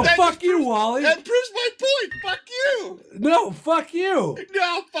 So that fuck just you, proves- Wally. That proves my point. Fuck you. No, fuck you.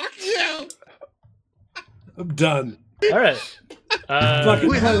 No, fuck you. I'm done. All right. Fucking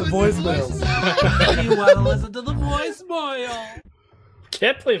We play the have a voicemails. You want to listen to the voicemail?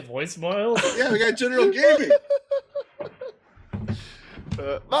 Can't play voicemail. Yeah, we got General Gaming.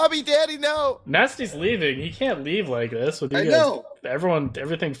 Mommy, Daddy, no. Nasty's leaving. He can't leave like this with you I guys. know.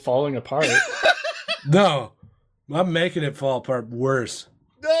 Everything falling apart. No, I'm making it fall apart worse.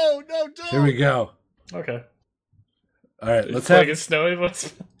 No, don't. Here we go. Okay. All right, It's let's like have a snowy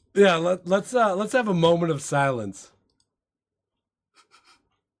voice. let's have a moment of silence.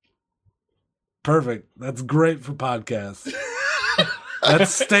 Perfect. That's great for podcasts.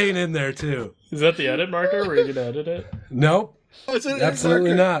 That's staying in there too. Is that the edit marker? Were you gonna edit it? Nope, Oh, it's an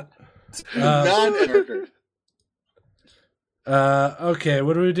absolutely not. non-marker. Okay,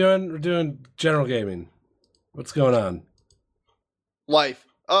 what are we doing? We're doing general gaming. What's going on? Life.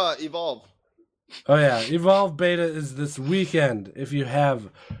 Evolve. Oh yeah, Evolve Beta is this weekend. If you have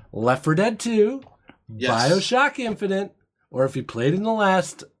Left 4 Dead 2, Yes. Bioshock Infinite, or if you played in the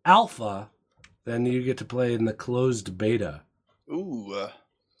last alpha, then you get to play in the closed beta. Ooh.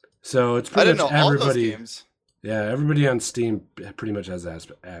 So it's I pretty didn't know much all those everybody. games. Yeah, everybody on Steam pretty much has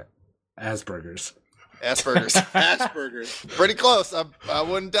Asperger's. Asperger's. Asperger's. Pretty close. I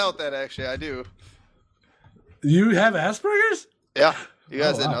wouldn't doubt that, actually. I do. You have Asperger's? Yeah. You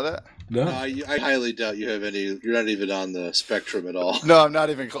guys Oh, didn't wow. know that? No. I highly doubt you have any. You're not even on the spectrum at all. No, I'm not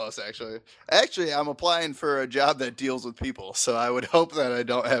even close, actually. Actually, I'm applying for a job that deals with people, so I would hope that I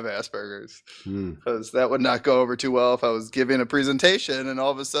don't have Asperger's. Hmm. Because that would not go over too well if I was giving a presentation and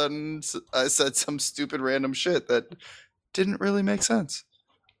all of a sudden I said some stupid random shit that didn't really make sense.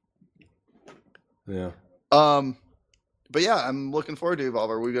 Yeah. But yeah, I'm looking forward to Evolve.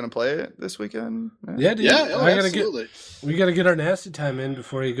 Are we going to play it this weekend? Yeah, dude. Yeah, oh, I gotta absolutely. we gotta get our nasty time in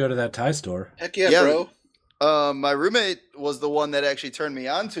before you go to that Thai store. Heck yeah, Yeah. bro. My roommate was the one that actually turned me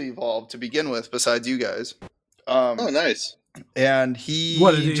on to Evolve to begin with, besides you guys. Oh, nice. And he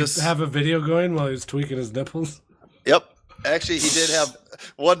What, did he just have a video going while he was tweaking his nipples? Yep. Actually, he did have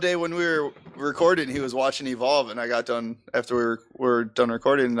one day when we were recording. He was watching Evolve, and I got done after we were done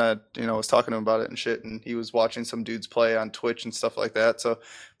recording. And I was talking to him about it and shit. And he was watching some dudes play on Twitch and stuff like that. So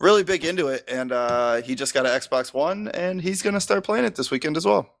really big into it. And he just got an Xbox One, and he's gonna start playing it this weekend as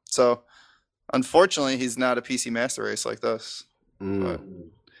well. So unfortunately, he's not a PC Master Race like this. But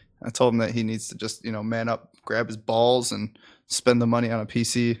I told him that he needs to just man up, grab his balls, and spend the money on a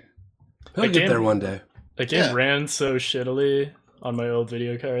PC. He'll That get game- there one day. That game Yeah. ran so shittily on my old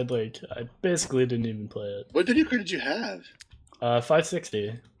video card, like I basically didn't even play it. What video card did you have?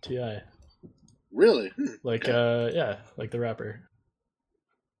 560 Ti, Really? like like the rapper.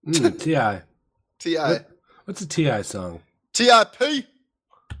 Ti. Ti, What's a Ti song? TIP.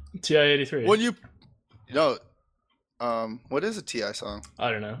 Ti 83. When you what is a Ti song?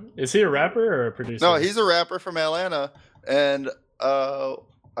 I don't know. Is he a rapper or a producer? No, he's a rapper from Atlanta, and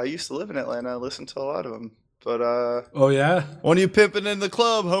I used to live in Atlanta. I listened to a lot of them. But Oh yeah. when you pimping in the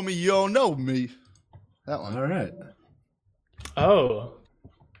club, homie, you don't know me. That one. All right. Oh,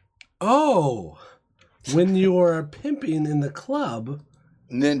 Oh, when you are pimping in the club,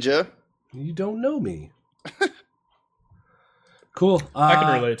 Ninja. you don't know me. Cool. I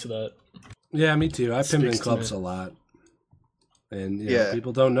can relate to that. Yeah, me too. I pimp in Speaks to clubs me. a lot, and Yeah.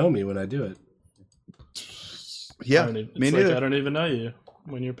 people don't know me when I do it. Yeah, I don't even, me it's like neither. I don't even know you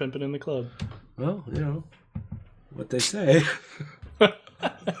when you're pimping in the club. Well, what they say.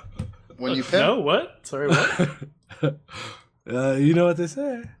 When you pimp, No, what? Sorry, what? You know what they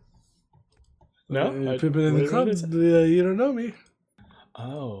say. No, You're I- pimping in the what club. is it? You don't know me.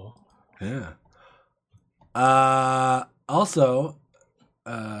 Oh, Yeah. Also,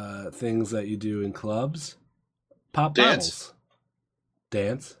 things that you do in clubs: pop Dance. bottles,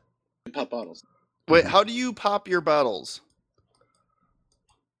 dance. Pop bottles. wait, how do you pop your bottles?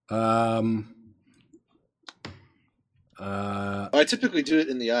 I typically do it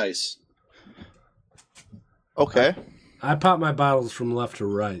in the ice. Okay, I pop my bottles from left to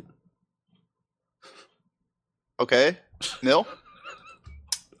right. okay, Nil.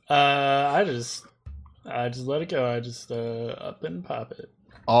 I just let it go. I just up and pop it.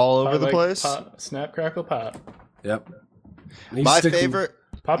 All over I the like place. Pop, snap, crackle, pop. Yep. You My stick 'em- favorite,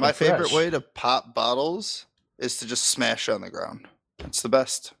 Pop my it fresh. favorite way to pop bottles is to just smash on the ground. It's the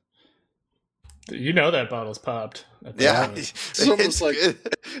best. You know that bottle's popped. at that Yeah, point. It's almost like- good.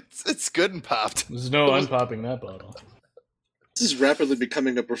 It's good and popped. There's no unpopping that bottle. This is rapidly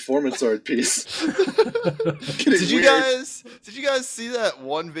becoming a performance art piece. Did you guys see that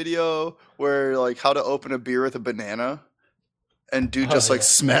one video where like how to open a beer with a banana? And dude Oh, just like yeah.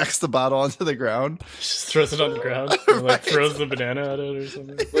 smacks the bottle onto the ground. Just throws it on the ground, or like Right. throws the banana at it or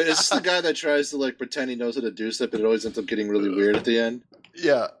something. Wait, is this the guy that tries to like pretend he knows how to do stuff, but it always ends up getting really weird at the end?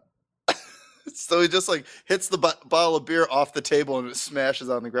 Yeah. So he just like hits the bottle of beer off the table and it smashes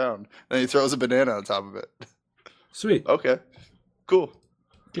on the ground. Then he throws a banana on top of it. Sweet. Okay. Cool.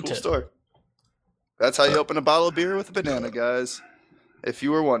 Good Cool tip. story. That's how you open a bottle of beer with a banana, guys. If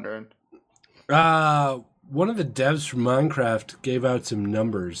you were wondering. One of the devs from Minecraft gave out some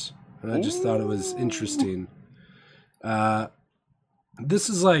numbers, and I just thought it was interesting. This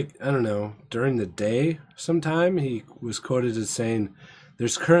is like, I don't know, during the day sometime, he was quoted as saying,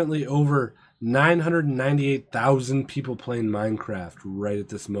 there's currently over 998,000 people playing Minecraft right at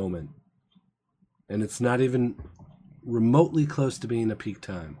this moment. And it's not even remotely close to being a peak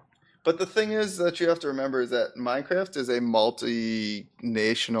time. But the thing is that you have to remember is that Minecraft is a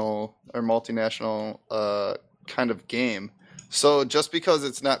multinational kind of game. So just because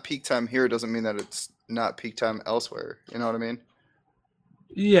it's not peak time here doesn't mean that it's not peak time elsewhere. You know what I mean?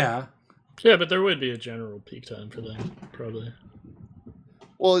 Yeah. Yeah, but there would be a general peak time for them, probably.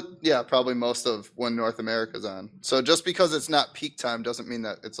 Well, yeah, probably most of when North America's on. So just because it's not peak time doesn't mean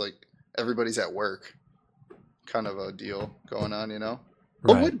that it's like everybody's at work. Kind of a deal going on, you know?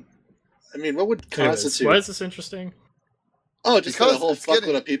 Right. What would Anyways, constitute? why is this interesting? Oh, just Because the whole it's fuckload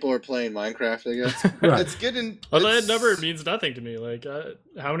getting- of people are playing Minecraft, I guess. Right. It's getting... Well, it's- that number means nothing to me. Like,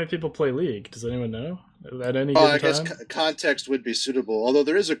 how many people play League? Does anyone know? At any Oh, given I guess time? context would be suitable. Although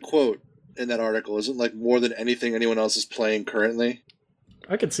there is a quote in that article, isn't like more than anything anyone else is playing currently.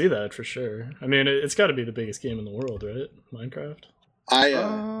 I could see that for sure. I mean, it's got to be the biggest game in the world, right? Minecraft. I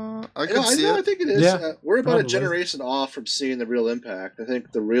can see it. I think it is. Yeah, We're about probably. a generation off from seeing the real impact. I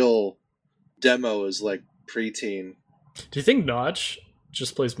think the real demo is like preteen. Do you think Notch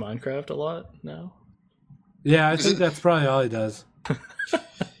just plays Minecraft a lot now? Yeah, I think that's probably all he does.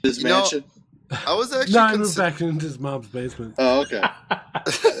 His You know, mansion. I was actually... No, I moved back into his mom's basement. Oh, okay.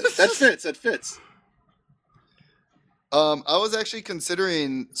 That fits. I was actually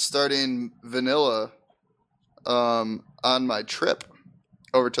considering starting vanilla on my trip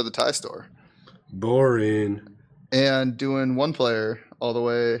over to the Thai store Boring. and doing one player all the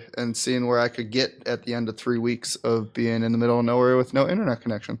way and seeing where I could get at the end of 3 weeks of being in the middle of nowhere with no internet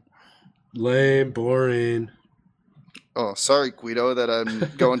connection. Lame, boring. Oh, sorry, Guido, that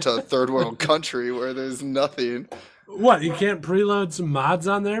I'm going to a third world country where there's nothing. What, you can't preload some mods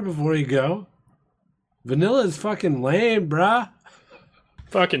on there before you go? Vanilla is fucking lame, bruh.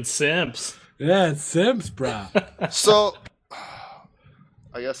 Fucking simps. Yeah, it's Sims, bruh. So,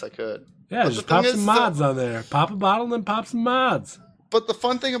 I guess I could. Yeah, But just the pop thing some is mods on there. Pop a bottle and then pop some mods. But the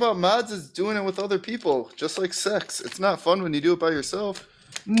fun thing about mods is doing it with other people, just like sex. It's not fun when you do it by yourself.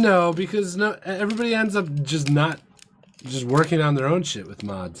 No, because everybody ends up just working on their own shit with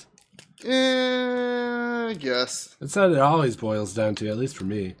mods. I guess. That's how it always boils down to, at least for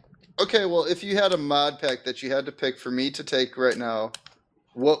me. Okay, well, if you had a mod pack that you had to pick for me to take right now,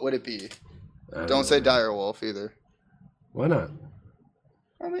 what would it be? Don't say Direwolf either. Why not?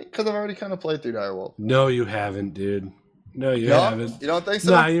 I mean, because I've already kind of played through Direwolf. No, you haven't, dude. No, you No? haven't. You don't think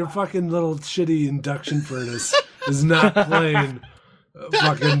so? Nah, your fucking little shitty induction furnace is not playing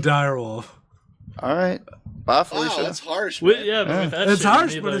fucking Direwolf. All right. Bye, Wow, Felicia. that's harsh. Man. Yeah, but with that It's shit, you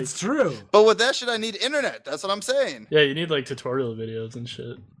harsh, need, but like- it's true. But with that shit, I need internet. That's what I'm saying. Yeah, you need like tutorial videos and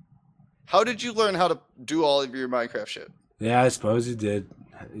shit. How did you learn how to do all of your Minecraft shit? Yeah, I suppose you did.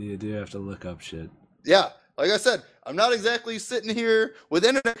 You do have to look up shit. Yeah, like I said, I'm not exactly sitting here with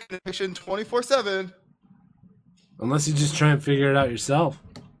internet connection 24/7. Unless you just try and figure it out yourself.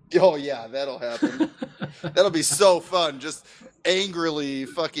 Oh yeah, that'll happen. That'll be so fun. Just angrily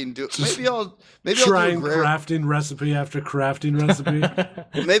fucking do. Maybe I'll Trying do crafting recipe after crafting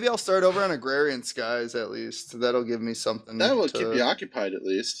recipe. Maybe I'll start over on Agrarian Skies at least. That'll give me something. That will to- keep you occupied at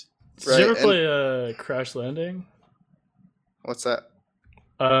least. Did you ever and- play Crash Landing? What's that?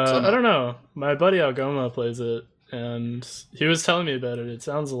 I don't know. My buddy Algoma plays it, and he was telling me about it. It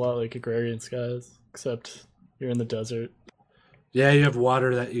sounds a lot like Agrarian Skies, except you're in the desert. Yeah, you have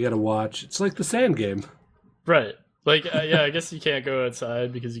water that you gotta watch. It's like the sand game. Right. Like, yeah, I guess you can't go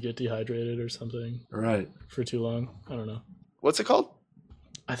outside because you get dehydrated or something Right. for too long. I don't know. What's it called?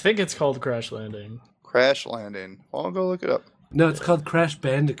 I think it's called Crash Landing. Crash Landing. Well, I'll go look it up. No, it's called Crash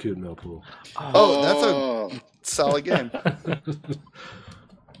Bandicoot, Millpool. Oh, that's a solid game.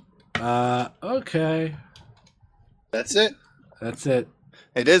 Okay. That's it. That's it.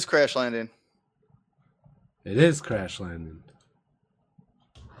 It is Crash Landing. It is Crash Landing.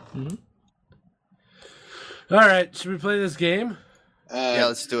 Mhm. All right, should we play this game? Yeah,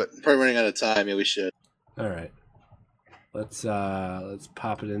 let's do it. Probably running out of time. Yeah, we should. All right. Let's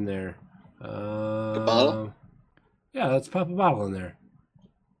pop it in there. The bottle? Yeah, let's pop a bottle in there.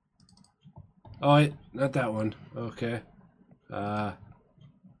 Oh wait, not that one. Okay.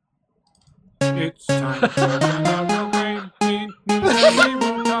 It's time for the normal game. We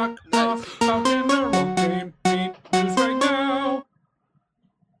won't talk about the normal game. It's right now.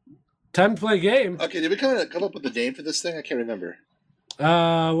 Time to play a game. Okay, did we come up with a name for this thing? I can't remember.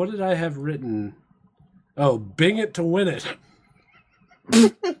 What did I have written? Oh, Bing it to win it.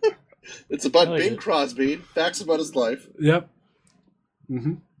 It's about I like Bing it. Crosby, facts about his life, Yep.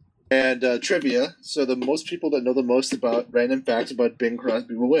 Mm-hmm. and trivia. So the most people that know the most about random facts about Bing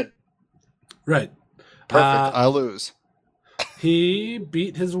Crosby will win. Right. Perfect. I lose. He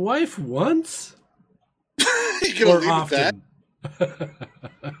beat his wife once You can or leave it at often.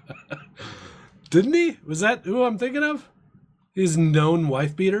 Didn't he? Was that who I'm thinking of? He's known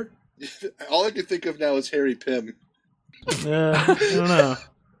wife beater. that. All I can think of now is Harry Pym. Yeah, I don't know.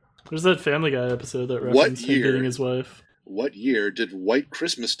 There's that Family Guy episode that What referenced him year? beating his wife. What year did White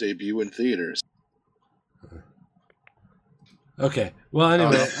Christmas debut in theaters? Okay. Well,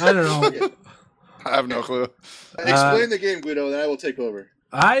 anyway, I don't know. I have no clue. Explain the game, Guido, and I will take over.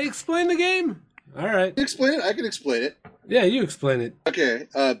 I explained the game. All right. Explain it? I can explain it. Yeah, you explain it. Okay,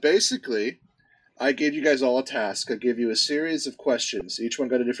 basically, I gave you guys all a task. I gave you a series of questions. Each one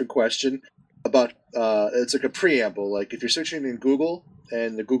got a different question about, it's like a preamble. Like if you're searching in Google,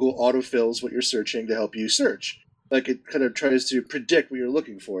 and the Google autofills what you're searching to help you search. Like it kind of tries to predict what you're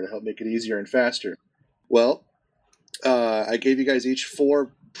looking for to help make it easier and faster. Well, I gave you guys each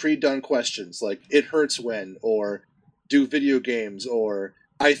 4 pre-done questions, like "It hurts when," or "Do video games," or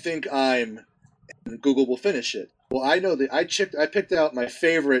 "I think I'm," and Google will finish it. Well, I know that I picked out my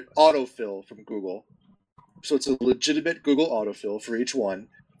favorite autofill from Google, so it's a legitimate Google autofill for each one.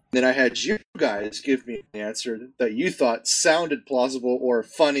 Then I had you guys give me an answer that you thought sounded plausible or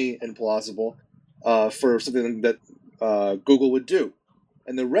funny and plausible for something that Google would do,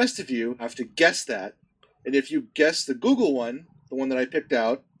 and the rest of you have to guess that. And if you guess the Google one, the one that I picked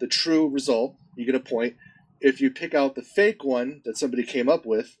out, the true result, you get a point. If you pick out the fake one that somebody came up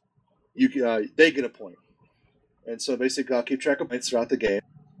with, they get a point. And so basically, I'll keep track of points throughout the game.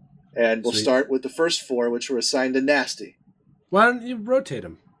 And we'll Sweet. start with the first 4, which were assigned to Nasty. Why don't you rotate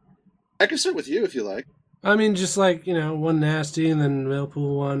them? I can start with you if you like. I mean, just like, one nasty, and then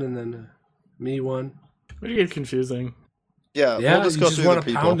Millpool one, and then me one. It'd get confusing. Yeah, Yeah, we'll just you go just through the want to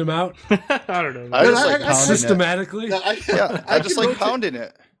people. pound them out I don't know. I just No, like I- pounding it. systematically. No, Yeah, I just can like rotate. pounding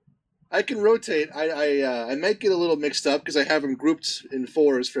it. I can rotate. I might get a little mixed up because I have them grouped in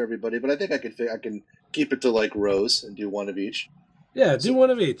 4s for everybody, but I think I can keep it to like rows and do one of each. Yeah, do one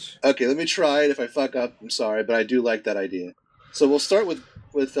of each. Okay, let me try it. If I fuck up, I'm sorry, but I do like that idea. So we'll start with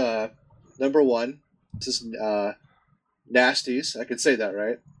number 1. This is Nasties. I can say that,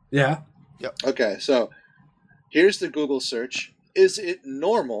 right? Yeah. Okay, so here's the Google search. Is it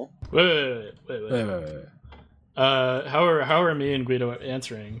normal? Wait. Wait. How are me and Guido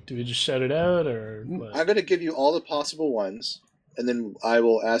answering? Do we just shout it out or what? I'm going to give you all the possible ones, and then I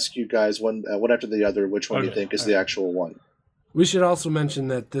will ask you guys one after the other which one you Okay, think is all the right. actual one. We should also mention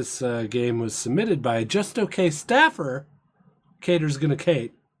that this game was submitted by Just Okay staffer, Cater's Gonna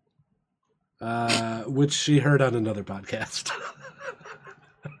Kate, which she heard on another podcast.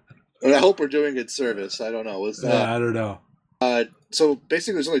 And I hope we're doing it service. I don't know. I don't know. So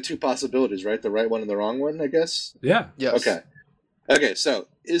basically, there's only 2 possibilities, right? The right one and the wrong one, I guess. Yeah. Yes. Okay. So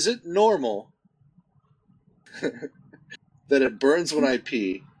is it normal that it burns when I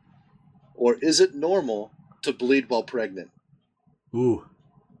pee, or is it normal to bleed while pregnant? Ooh.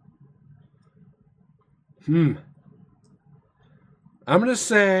 I'm gonna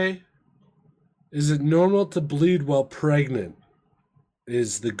say, is it normal to bleed while pregnant?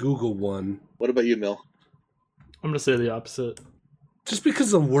 Is the Google one. What about you, Mill? I'm gonna say the opposite. Just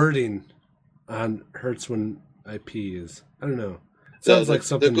because the wording on hurts when I pee is, I don't know. Sounds like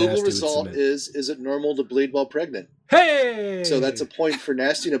something the Google Nasty would result submit. is it normal to bleed while pregnant? Hey! So that's a point for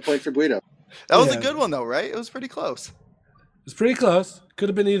Nasty and a point for Guido. That was Yeah. a good one, though, right? It was pretty close. It's pretty close. Could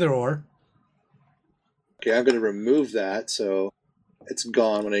have been either or. Okay, I'm going to remove that, so it's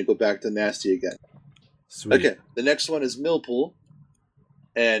gone when I go back to Nasty again. Sweet. Okay, the next one is Millpool,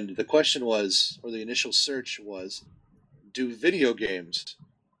 and the question was, or the initial search was, do video games?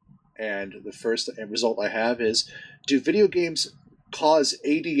 And the first result I have is, do video games cause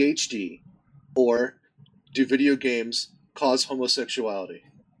ADHD, or do video games cause homosexuality?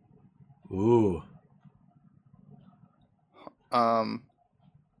 Ooh. I'm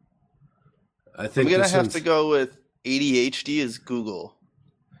I think gonna this have one's- to go with ADHD is Google.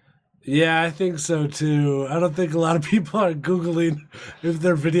 Yeah, I think so too. I don't think a lot of people are Googling if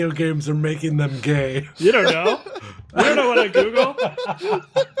their video games are making them gay. You don't know? You don't know what I Google?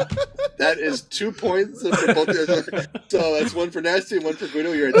 That is 2 points for both of you. So that's one for Nasty and one for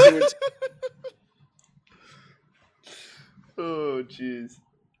Guido. You're at 2 and 2. Oh, jeez.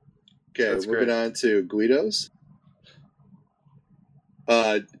 Okay, That's moving great. on to Guido's.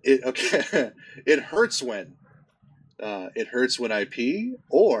 It hurts when. It hurts when I pee,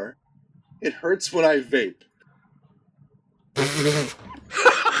 or it hurts when I vape.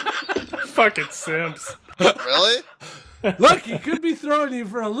 Fucking simps. Really? Look, he could be throwing you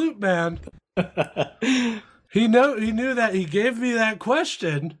for a loop, man. He knew that he gave me that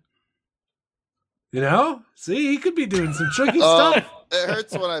question. You know? See, he could be doing some tricky Oh, stuff. it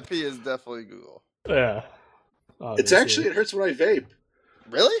hurts when I pee is definitely Google. Yeah. It's actually, it hurts when I vape.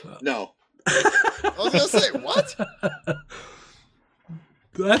 Really? No. I was gonna say what?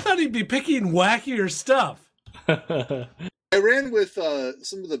 I thought he'd be picking wackier stuff. I ran with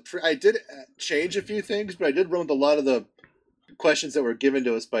some of the. I did change a few things, but I did run with a lot of the questions that were given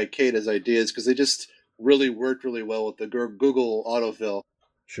to us by Kate as ideas because they just really worked really well with the Google autofill.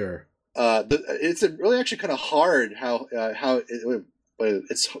 Sure. It's really actually kind of hard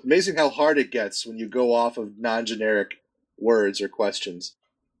it's amazing how hard it gets when you go off of non-generic words or questions.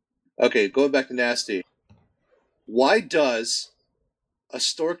 Okay, going back to Nasty. Why does a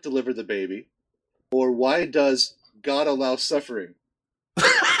stork deliver the baby? Or why does God allow suffering?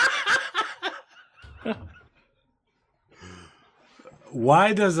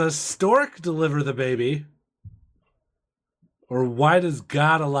 Why does a stork deliver the baby? Or why does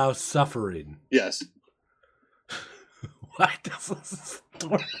God allow suffering? Yes. Why does a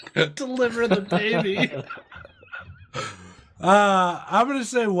stork deliver the baby? I'm going to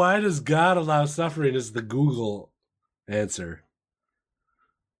say why does God allow suffering is the Google answer.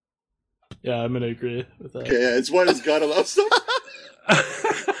 Yeah, I'm gonna agree with that. Okay, yeah, it's why does God allow suffering?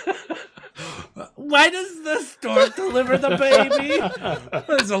 Why does the stork deliver the baby?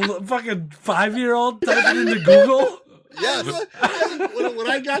 There's a fucking 5-year-old typing into Google. Yes. when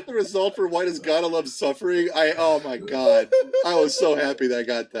I got the result for why does God love suffering, oh my god, I was so happy that I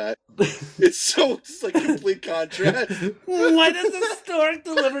got that. It's like complete contrast. Why does the stork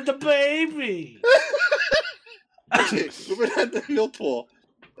deliver the baby? Okay, moving on to Millpool.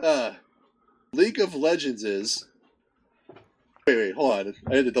 League of Legends is. Wait, hold on.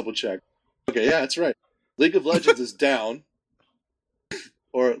 I had to double check. Okay, yeah, that's right. League of Legends is down,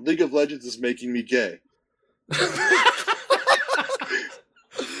 or League of Legends is making me gay.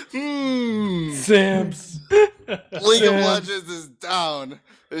 Samps. League of Legends is down.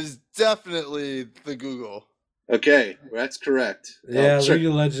 It's definitely the Google. Okay, that's correct. Yeah, Sure. League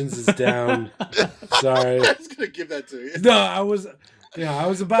of Legends is down. Sorry. I was gonna give that to you. No, I was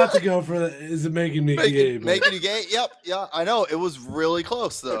about to go for the, is it making me gay? but- Making you gay? Yep, yeah, I know. It was really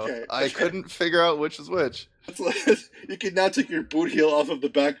close, though. Okay, I okay. couldn't figure out which was which. You can now take your boot heel off of the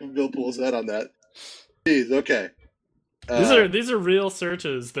back of Millpool's head on that. Jeez, okay. These are real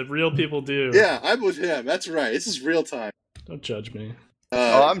searches that real people do. Yeah, I'm with him. That's right. This is real time. Don't judge me.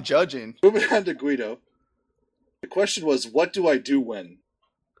 I'm judging. Moving on to Guido. The question was, what do I do when?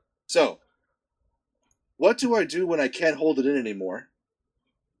 So, what do I do when I can't hold it in anymore?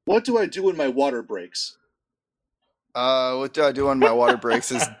 What do I do when my water breaks? What do I do when my water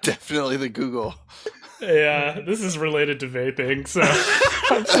breaks is definitely the Google. Yeah, this is related to vaping, so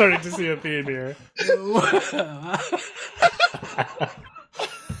I'm starting to see a theme here.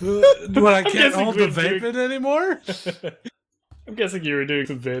 When I can't guessing hold the we're vape doing- in anymore? I'm guessing you were doing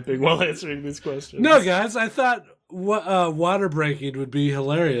some vaping while answering these questions. No, guys, I thought water breaking would be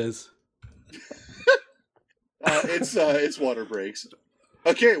hilarious. It's water breaks.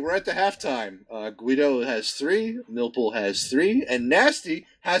 Okay, we're at the halftime. Guido has 3, Millpool has 3, and Nasty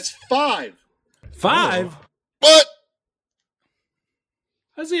has 5. 5? But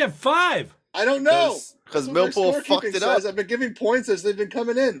How does he have 5? I don't know. because That's what my Millpool scorekeeping fucked it up. says. I've been giving points as they've been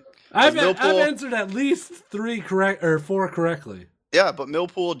coming in. I've Millpool- answered at least 3 correct or 4 correctly. Yeah, but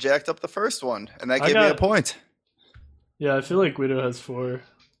Millpool jacked up the first one, and that I gave me a got- point. Yeah, I feel like Guido has 4.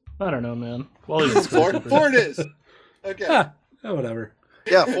 I don't know, man. Wally's 4 it is. Okay, Ah, whatever.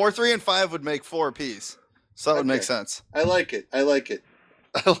 Yeah, 4, 3, and 5 would make 4 apiece. So that would make Okay. sense. I like it. I like it.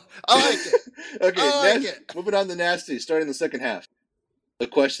 Okay, I like it. moving on to Nasty, starting the second half. The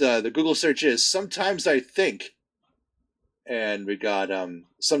question, the Google search is, sometimes I think, and we got,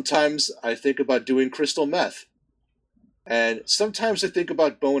 sometimes I think about doing crystal meth, and sometimes I think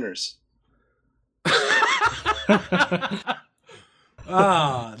about boners.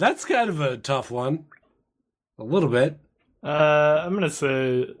 That's kind of a tough one. A little bit. I'm gonna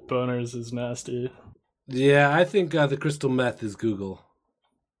say boners is nasty. Yeah, I think the crystal meth is Google.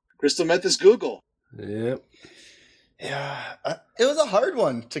 Crystal meth is Google. Yep. Yeah, it was a hard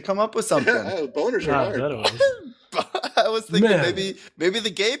one to come up with something. Yeah, boners are Ah, hard. that was. I was thinking Man. maybe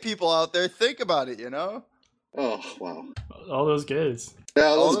the gay people out there think about it, you know? Oh, wow. All those gays. Yeah,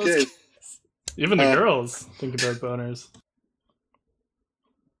 All those those kids. Even the girls think about boners.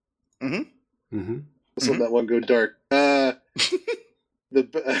 Mm-hmm. Let's let that one go dark. The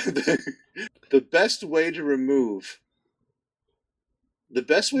best way to remove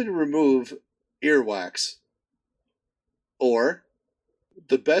earwax, or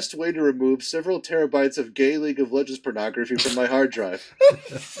the best way to remove several terabytes of gay League of Legends pornography from my hard drive.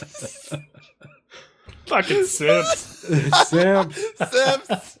 Fucking simps. Sam,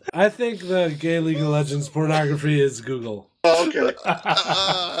 Sims. I think the Gay League of Legends pornography is Google. Oh, okay.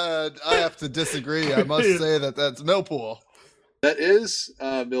 I have to disagree. I must say that that's Millpool. That is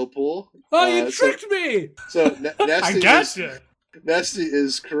Millpool. Oh, you tricked me! So I Nasty gotcha. Nasty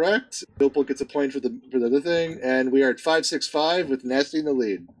is correct. Millpool gets a point for the other thing, and we are at 5-6-5 with Nasty in the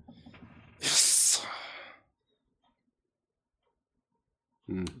lead. Yes.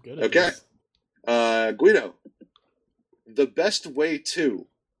 Good at Okay. this. Guido. The best way to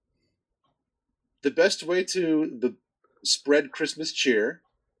spread Christmas cheer,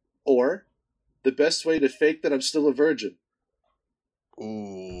 or the best way to fake that I'm still a virgin. Ooh.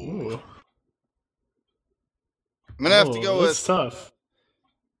 Ooh. I'm gonna have to go That's with. tough.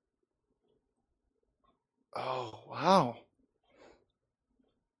 Oh wow.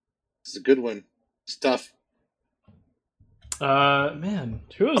 It's a good one. It's tough. Man,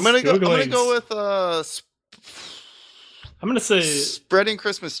 who was I'm gonna Googling? go with I'm gonna say spreading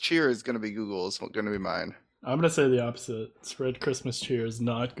Christmas cheer is gonna be Google. Is gonna be mine. I'm gonna say the opposite. Spread Christmas cheer is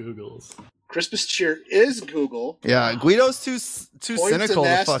not Google's. Christmas cheer is Google. Yeah, Guido's too Point cynical to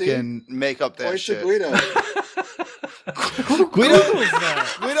to Nasty. fucking make up that Point shit. to Guido.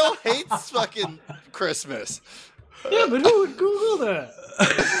 Guido hates fucking Christmas. Yeah, but who would Google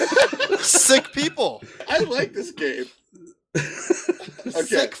that? Sick people. I like this game. Okay.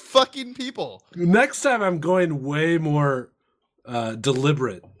 Sick fucking people. Next time I'm going way more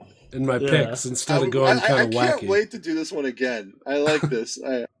deliberate in my picks instead of going kind I of can't wacky. wait to do this one again. I like this.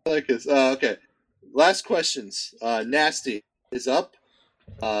 I like this. Okay. Last questions. Nasty is up.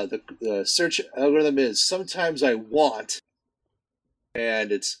 The search algorithm is sometimes I want,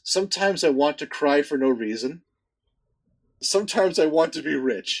 and it's sometimes I want to cry for no reason. Sometimes I want to be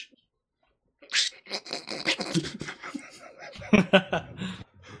rich.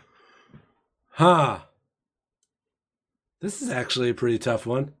 Huh. This is actually a pretty tough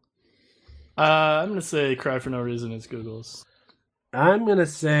one. I'm gonna say "Cry for No Reason" is Google's. I'm going to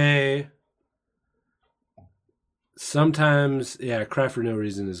say sometimes, yeah, Cry for No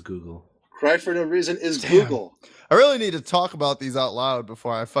Reason is Google. Cry for no reason is Damn. Google. I really need to talk about these out loud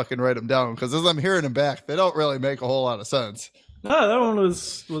before I fucking write them down, because as I'm hearing them back, they don't really make a whole lot of sense. No, that one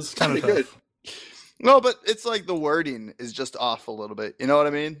was kind of Pretty tough. No, but it's like the wording is just off a little bit. You know what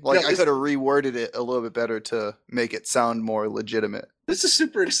I mean? Like Yeah, I this- could have reworded it a little bit better to make it sound more legitimate. This is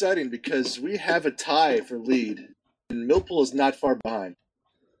super exciting because we have a tie for lead, and Millpool is not far behind.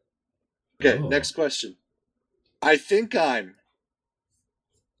 Okay, Oh. next question. I think I'm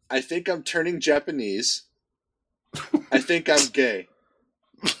turning Japanese. I think I'm gay.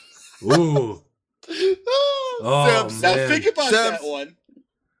 Ooh. Oh, Sims. Now man. think about Sims. that one.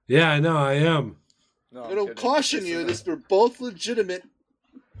 Yeah, I know, I am. No, I'm going to caution you, this they're both legitimate.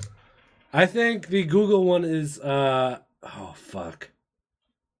 I think the Google one is, oh, fuck.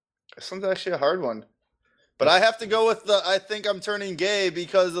 This one's actually a hard one. But I have to go with the I think I'm turning gay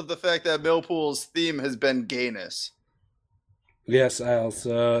because of the fact that Millpool's theme has been gayness. Yes, I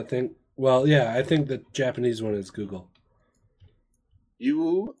also think, well, yeah, I think the Japanese one is Google.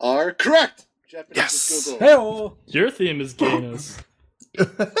 You are correct. Japanese Yes. is Google. Hey-oh! Your theme is gayness.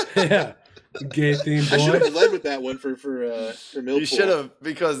 Yeah. Gay theme I should boy. have led with that one for Millpool. You should have,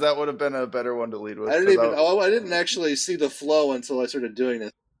 because that would have been a better one to lead with. I didn't 'cause even. I didn't actually see the flow until I started doing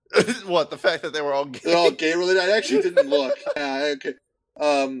this. What, the fact that they were all gay? They're all gay related. I actually didn't look. Yeah, okay.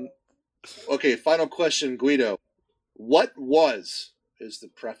 Okay. Final question, Guido. What is the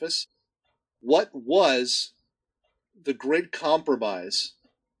preface? What was the Great Compromise?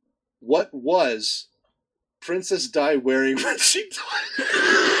 What was Princess Di wearing when she died?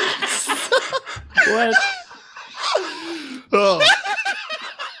 What? Oh.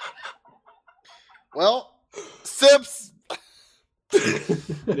 Well, Sips,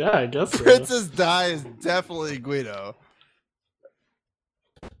 Yeah, I guess so. Princess Di is definitely Guido.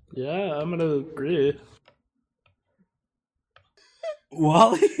 Yeah, I'm gonna agree.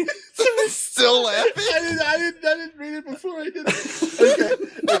 Wally? Still laughing? I didn't read it before I did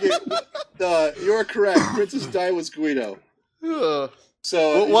it. Okay. You are correct. Princess Di was Guido. Ugh.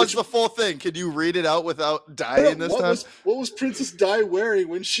 So What was the full thing? Can you read it out without dying this time? What was Princess Di wearing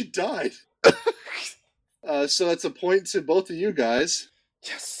when she died? So that's a point to both of you guys.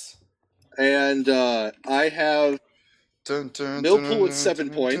 Yes. And I have Millpool with 7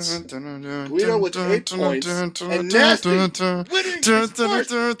 points, Guido with 8 points, and Nasty winning his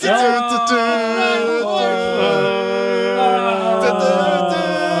first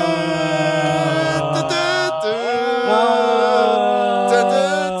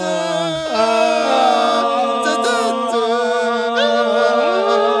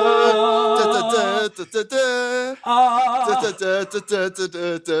da-da-da. Ah! Okay,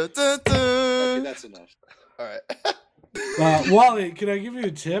 Okay, that's enough. all right. Wally, can I give you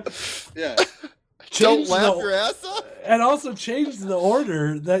a tip? Yeah. Don't Change laugh the- your ass off. And also change the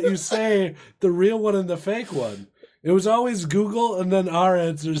order that you say the real one and the fake one. It was always Google and then our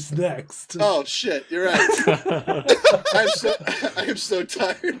answers next. Oh shit, you're right. I am so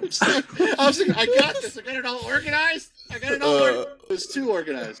tired. I was thinking, I got this. I got it all organized. It was too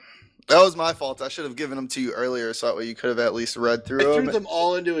organized. That was my fault. I should have given them to you earlier, so that way you could have at least read I through threw them. them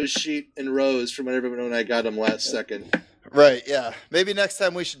all into a sheet in rows from when I got them last second. Right, yeah. Maybe next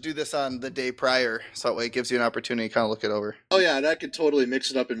time we should do this on the day prior, so that way it gives you an opportunity to kind of look it over. Oh yeah, and I could totally mix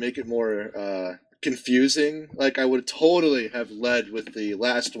it up and make it more confusing. Like I would totally have led with the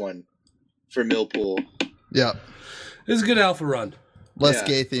last one for Millpool. Yeah. It was a good alpha run. Less Yeah.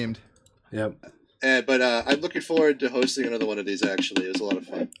 gay themed. Yep. But I'm looking forward to hosting another one of these. Actually, it was a lot of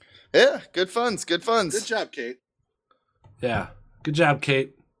fun. Yeah, good funds, good funds. Good job, Kate. Yeah. Good job,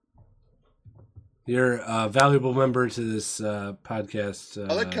 Kate. You're a valuable member to this podcast.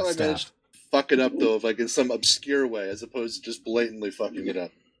 I like how I managed to fuck it up though, like in some obscure way, as opposed to just blatantly fucking it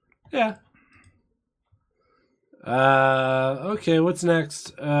up. Yeah. Okay, what's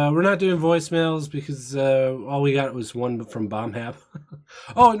next? We're not doing voicemails because all we got was one from BombHap.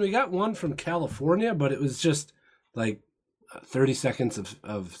 Oh, and we got one from California, but it was just like 30 seconds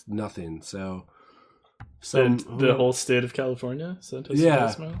of nothing. So, The whole state of California sent us Yeah. a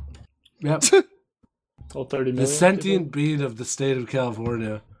voicemail. Yep. All 30 million. The sentient being of the state of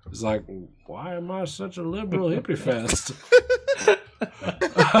California was like, why am I such a liberal hippie fest?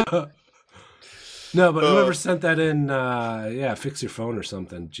 No, but whoever sent that in, fix your phone or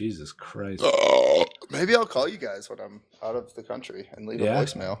something. Jesus Christ. Maybe I'll call you guys when I'm out of the country and leave Yeah? a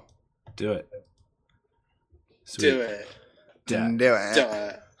voicemail. Do it. Sweet. Do it. Yeah. Do it. Do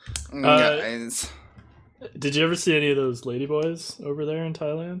it. Guys. Did you ever see any of those ladyboys over there in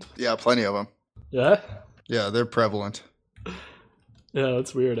Thailand? Yeah, plenty of them. Yeah? Yeah, they're prevalent. Yeah,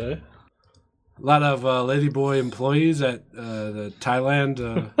 that's weird, eh? A lot of ladyboy employees at the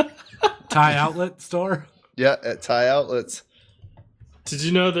Thailand Thai outlet store. Yeah, at Thai outlets. Did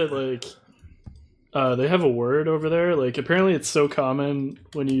you know that, like, they have a word over there? Like, apparently it's so common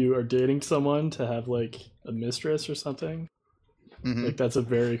when you are dating someone to have, like, a mistress or something. Mm-hmm. Like, that's a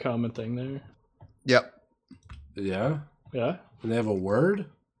very common thing there. Yep. Yeah. Yeah? And they have a word?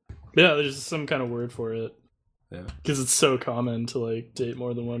 Yeah, there's some kind of word for it. Yeah. Because it's so common to, like, date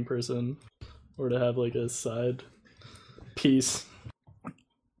more than one person or to have, like, a side piece.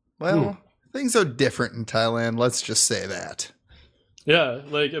 Well, things are different in Thailand. Let's just say that. Yeah,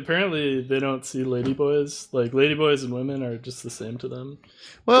 like, apparently they don't see ladyboys. Like, ladyboys and women are just the same to them.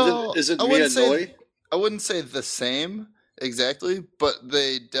 Well, Is it I Mia wouldn't say Noi? I wouldn't say the same exactly, but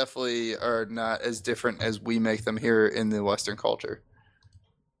they definitely are not as different as we make them here in the Western culture.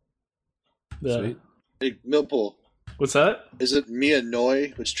 Yeah. Sweet. Hey, Millpool. What's that? Is it Mia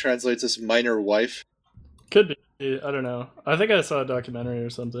Noi, which translates as minor wife? Could be. I don't know. I think I saw a documentary or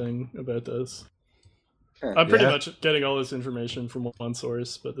something about this. Huh. I'm pretty Yeah. much getting all this information from one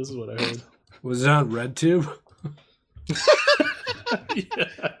source, but this is what I heard. Was it on RedTube? Yeah.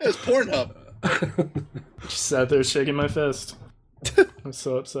 It's Pornhub. Just sat there shaking my fist. I'm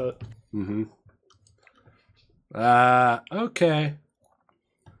so upset. Mm-hmm. Okay.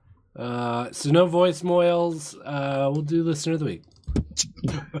 So no voicemails. We'll do listener of the week.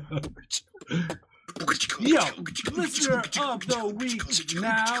 Yo, listener of the week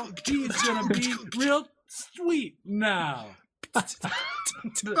now. He's gonna be real sweet now.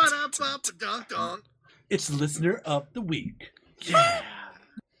 It's listener of the week. Yeah.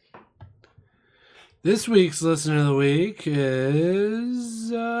 This week's listener of the week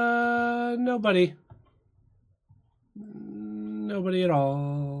is nobody. Nobody at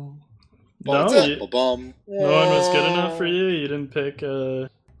all. No, Bum. no one was good enough for you? You didn't pick a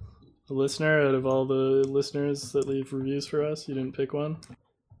listener out of all the listeners that leave reviews for us? You didn't pick one?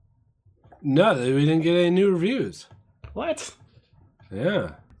 No, we didn't get any new reviews. What?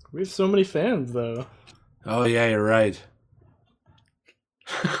 Yeah. We have so many fans, though. Oh yeah, you're right.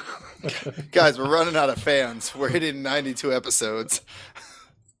 Guys, we're running out of fans. We're hitting 92 episodes.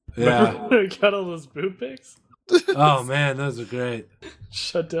 Yeah. We got all those boob pics? Oh man, those are great.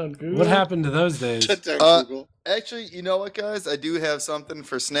 Shut down Google. What happened to those days? Shut down Google. Actually, you know what, guys? I do have something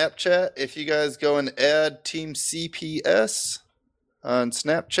for Snapchat. If you guys go and add Team CPS on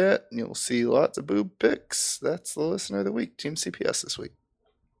Snapchat, you'll see lots of boob pics. That's the listener of the week, Team CPS this week.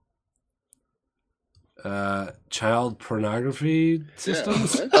 Child pornography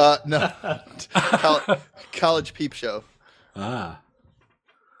systems? Yeah, what? No. College Peep Show. Ah.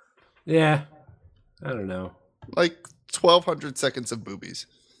 Yeah. I don't know. Like 1,200 seconds of boobies.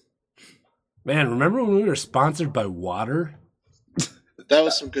 Man, remember when we were sponsored by water? That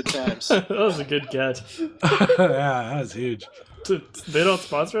was some good times. That was a good get. Yeah, that was huge. They don't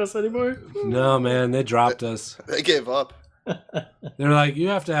sponsor us anymore? No, man, they dropped us. They gave up. They're like, you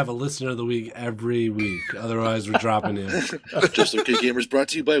have to have a listener of the week every week, otherwise we're dropping you. Just Okay Gamers brought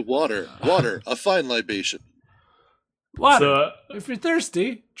to you by water. Water, a fine libation. Water. So, If you're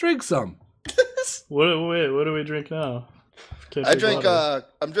thirsty, drink some. what do we drink now? Can't I drink. water.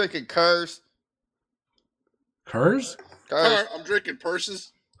 I'm drinking Cars. Curs? Cars. I'm drinking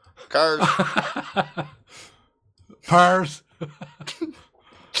purses. Cars. Purrs.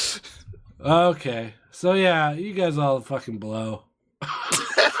 Okay. So yeah, you guys all fucking blow.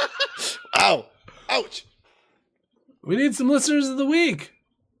 Ow! Ouch! We need some listeners of the week.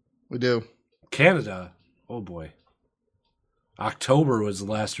 We do. Canada. Oh boy. October was the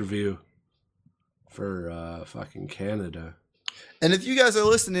last review for fucking Canada. And if you guys are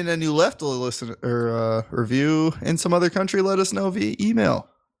listening and you left a listen or review in some other country, let us know via email.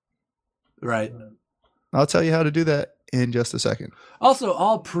 Right. I'll tell you how to do that in just a second. Also,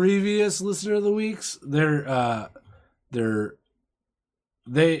 all previous listener of the weeks,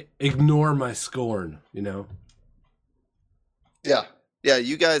 they ignore my scorn, you know? Yeah. Yeah,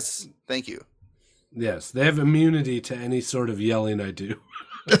 you guys, thank you. Yes, they have immunity to any sort of yelling I do.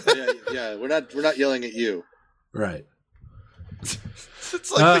 Yeah, we're not yelling at you. Right.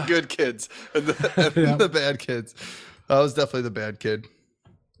 It's like the good kids and Yeah. the bad kids. I was definitely the bad kid.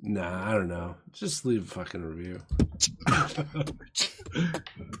 Nah, I don't know. Just leave a fucking review.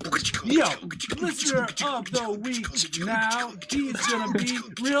 Yo, listener of the week now. He's gonna be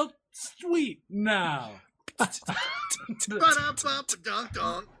real sweet now.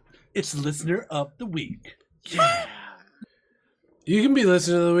 It's listener of the week. Yeah. You can be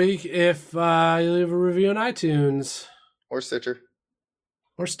listener of the week if you leave a review on iTunes Or Stitcher.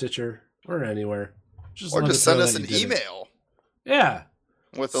 or Stitcher or anywhere. Or let just us know send us that an you did it. email Yeah.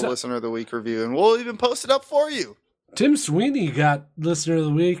 with a So- Listener of the Week review, and we'll even post it up for you. Tim Sweeney got listener of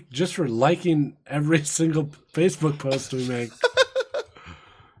the week just for liking every single Facebook post we make.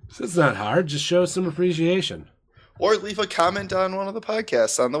 So it's not hard. Just show some appreciation. Or leave a comment on one of the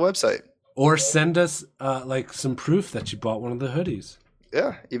podcasts on the website. Or send us like some proof that you bought one of the hoodies.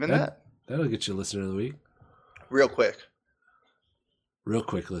 Yeah, even that. That'll get you listener of the week. Real quick. Real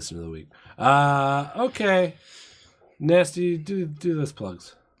quick listener of the week. Okay. Nasty, do those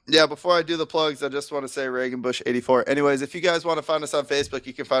plugs. Yeah, before I do the plugs, I just want to say Reagan Bush 84. Anyways, if you guys want to find us on Facebook,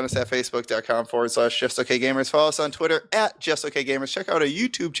 you can find us at facebook.com/JustOkGamers. Follow us on Twitter at JustOkGamers. Check out our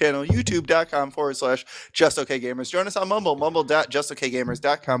YouTube channel, youtube.com/JustOkGamers. Join us on Mumble,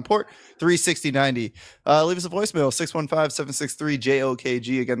 mumble.justokgamers.com, port 36090. Leave us a voicemail,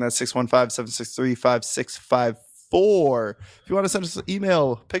 615-763-JOKG. Again, that's 615-763-5654. If you want to send us an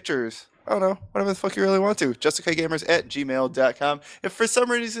email, pictures, I don't know, whatever the fuck you really want to. JustOkGamers@gmail.com. If for some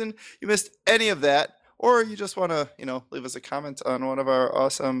reason you missed any of that, or you just want to, leave us a comment on one of our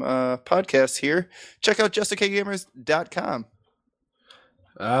awesome podcasts here, check out JustOkGamers.com.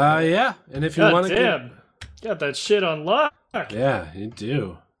 Yeah. And if you God want to damn. Got that shit on lock. Yeah, you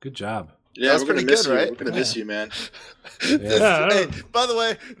do. Good job. Yeah, That's we're gonna pretty miss good, you. right? We're gonna miss you, man. Yeah. Hey, by the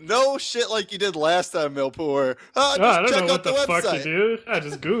way, no shit like you did last time, Millpool. I Just don't check know out what the fuck website. you do. I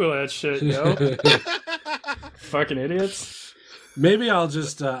just Google that shit, yo. Fucking idiots. Maybe I'll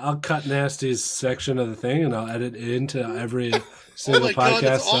just I'll cut Nasty's section of the thing and I'll edit it into every Oh single my god, podcast.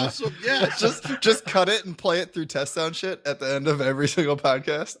 that's awesome! Yeah, Just cut it and play it through test sound shit at the end of every single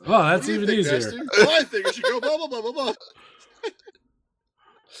podcast. Oh, that's What do you even think, easier. Nasty? Oh, I think it should go blah blah blah blah blah.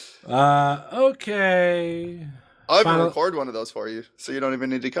 Okay. I'll even Final- record one of those for you, so you don't even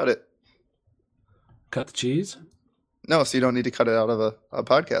need to cut it. Cut the cheese? No, so you don't need to cut it out of a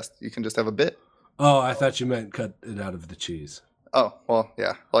podcast. You can just have a bit. Oh, I thought you meant cut it out of the cheese. Oh, well,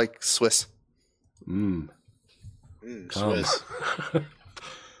 yeah, like Swiss. Mmm. Swiss.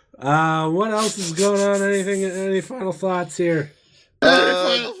 What else is going on? Any final thoughts here?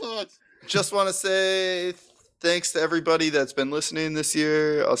 Final thoughts. Just want to say thanks to everybody that's been listening this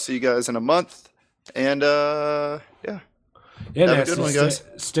year. I'll see you guys in a month. And, yeah, Yeah, Have a Nasty, good one, guys.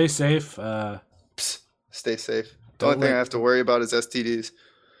 Stay safe. stay safe. The Don't only thing let- I have to worry about is STDs.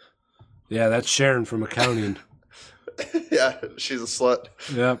 Yeah, that's Sharon from accounting. Yeah, she's a slut.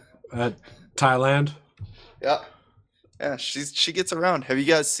 Yep. At Thailand. Yeah. Yeah, she gets around. Have you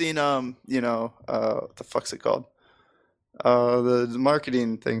guys seen what the fuck's it called? The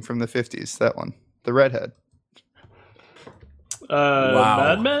marketing thing from the 50s, that one. The redhead. Wow.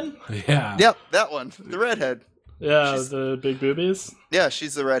 Mad Men? Yeah. Yep, that one. The redhead. Yeah, She's- the big boobies. Yeah,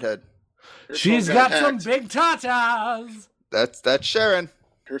 she's the redhead. Her She's phone got some hacked. big tatas. That's Sharon.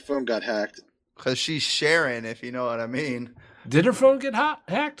 Her phone got hacked. Because she's Sharon, if you know what I mean. Did her phone get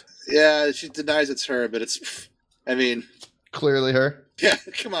hacked? Yeah, she denies it's her, but it's. I mean, Clearly her. yeah,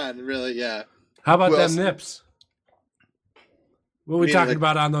 come on, really, yeah. How about Who them else? nips? What are we mean, talking like-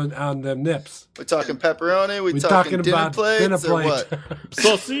 about on them nips? We talking pepperoni? We We're talking talking dinner about plates dinner or plate. what?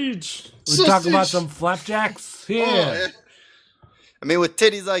 Sausage. We're talking about Sausage. some flapjacks here. Oh, yeah. I mean, with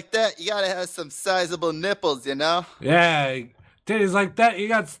titties like that, you gotta have some sizable nipples, you know? Yeah, titties like that, you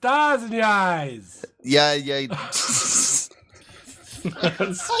got stars in your eyes. Yeah. I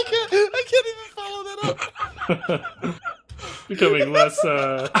can't even follow that up. Becoming less.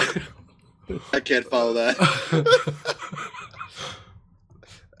 I can't follow that.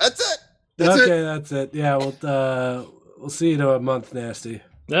 That's it. That's it. Okay, that's it. Yeah, we'll see you in a month, Nasty.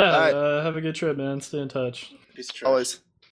 Yeah. All right. Have a good trip, man. Stay in touch. Piece of trash. Always.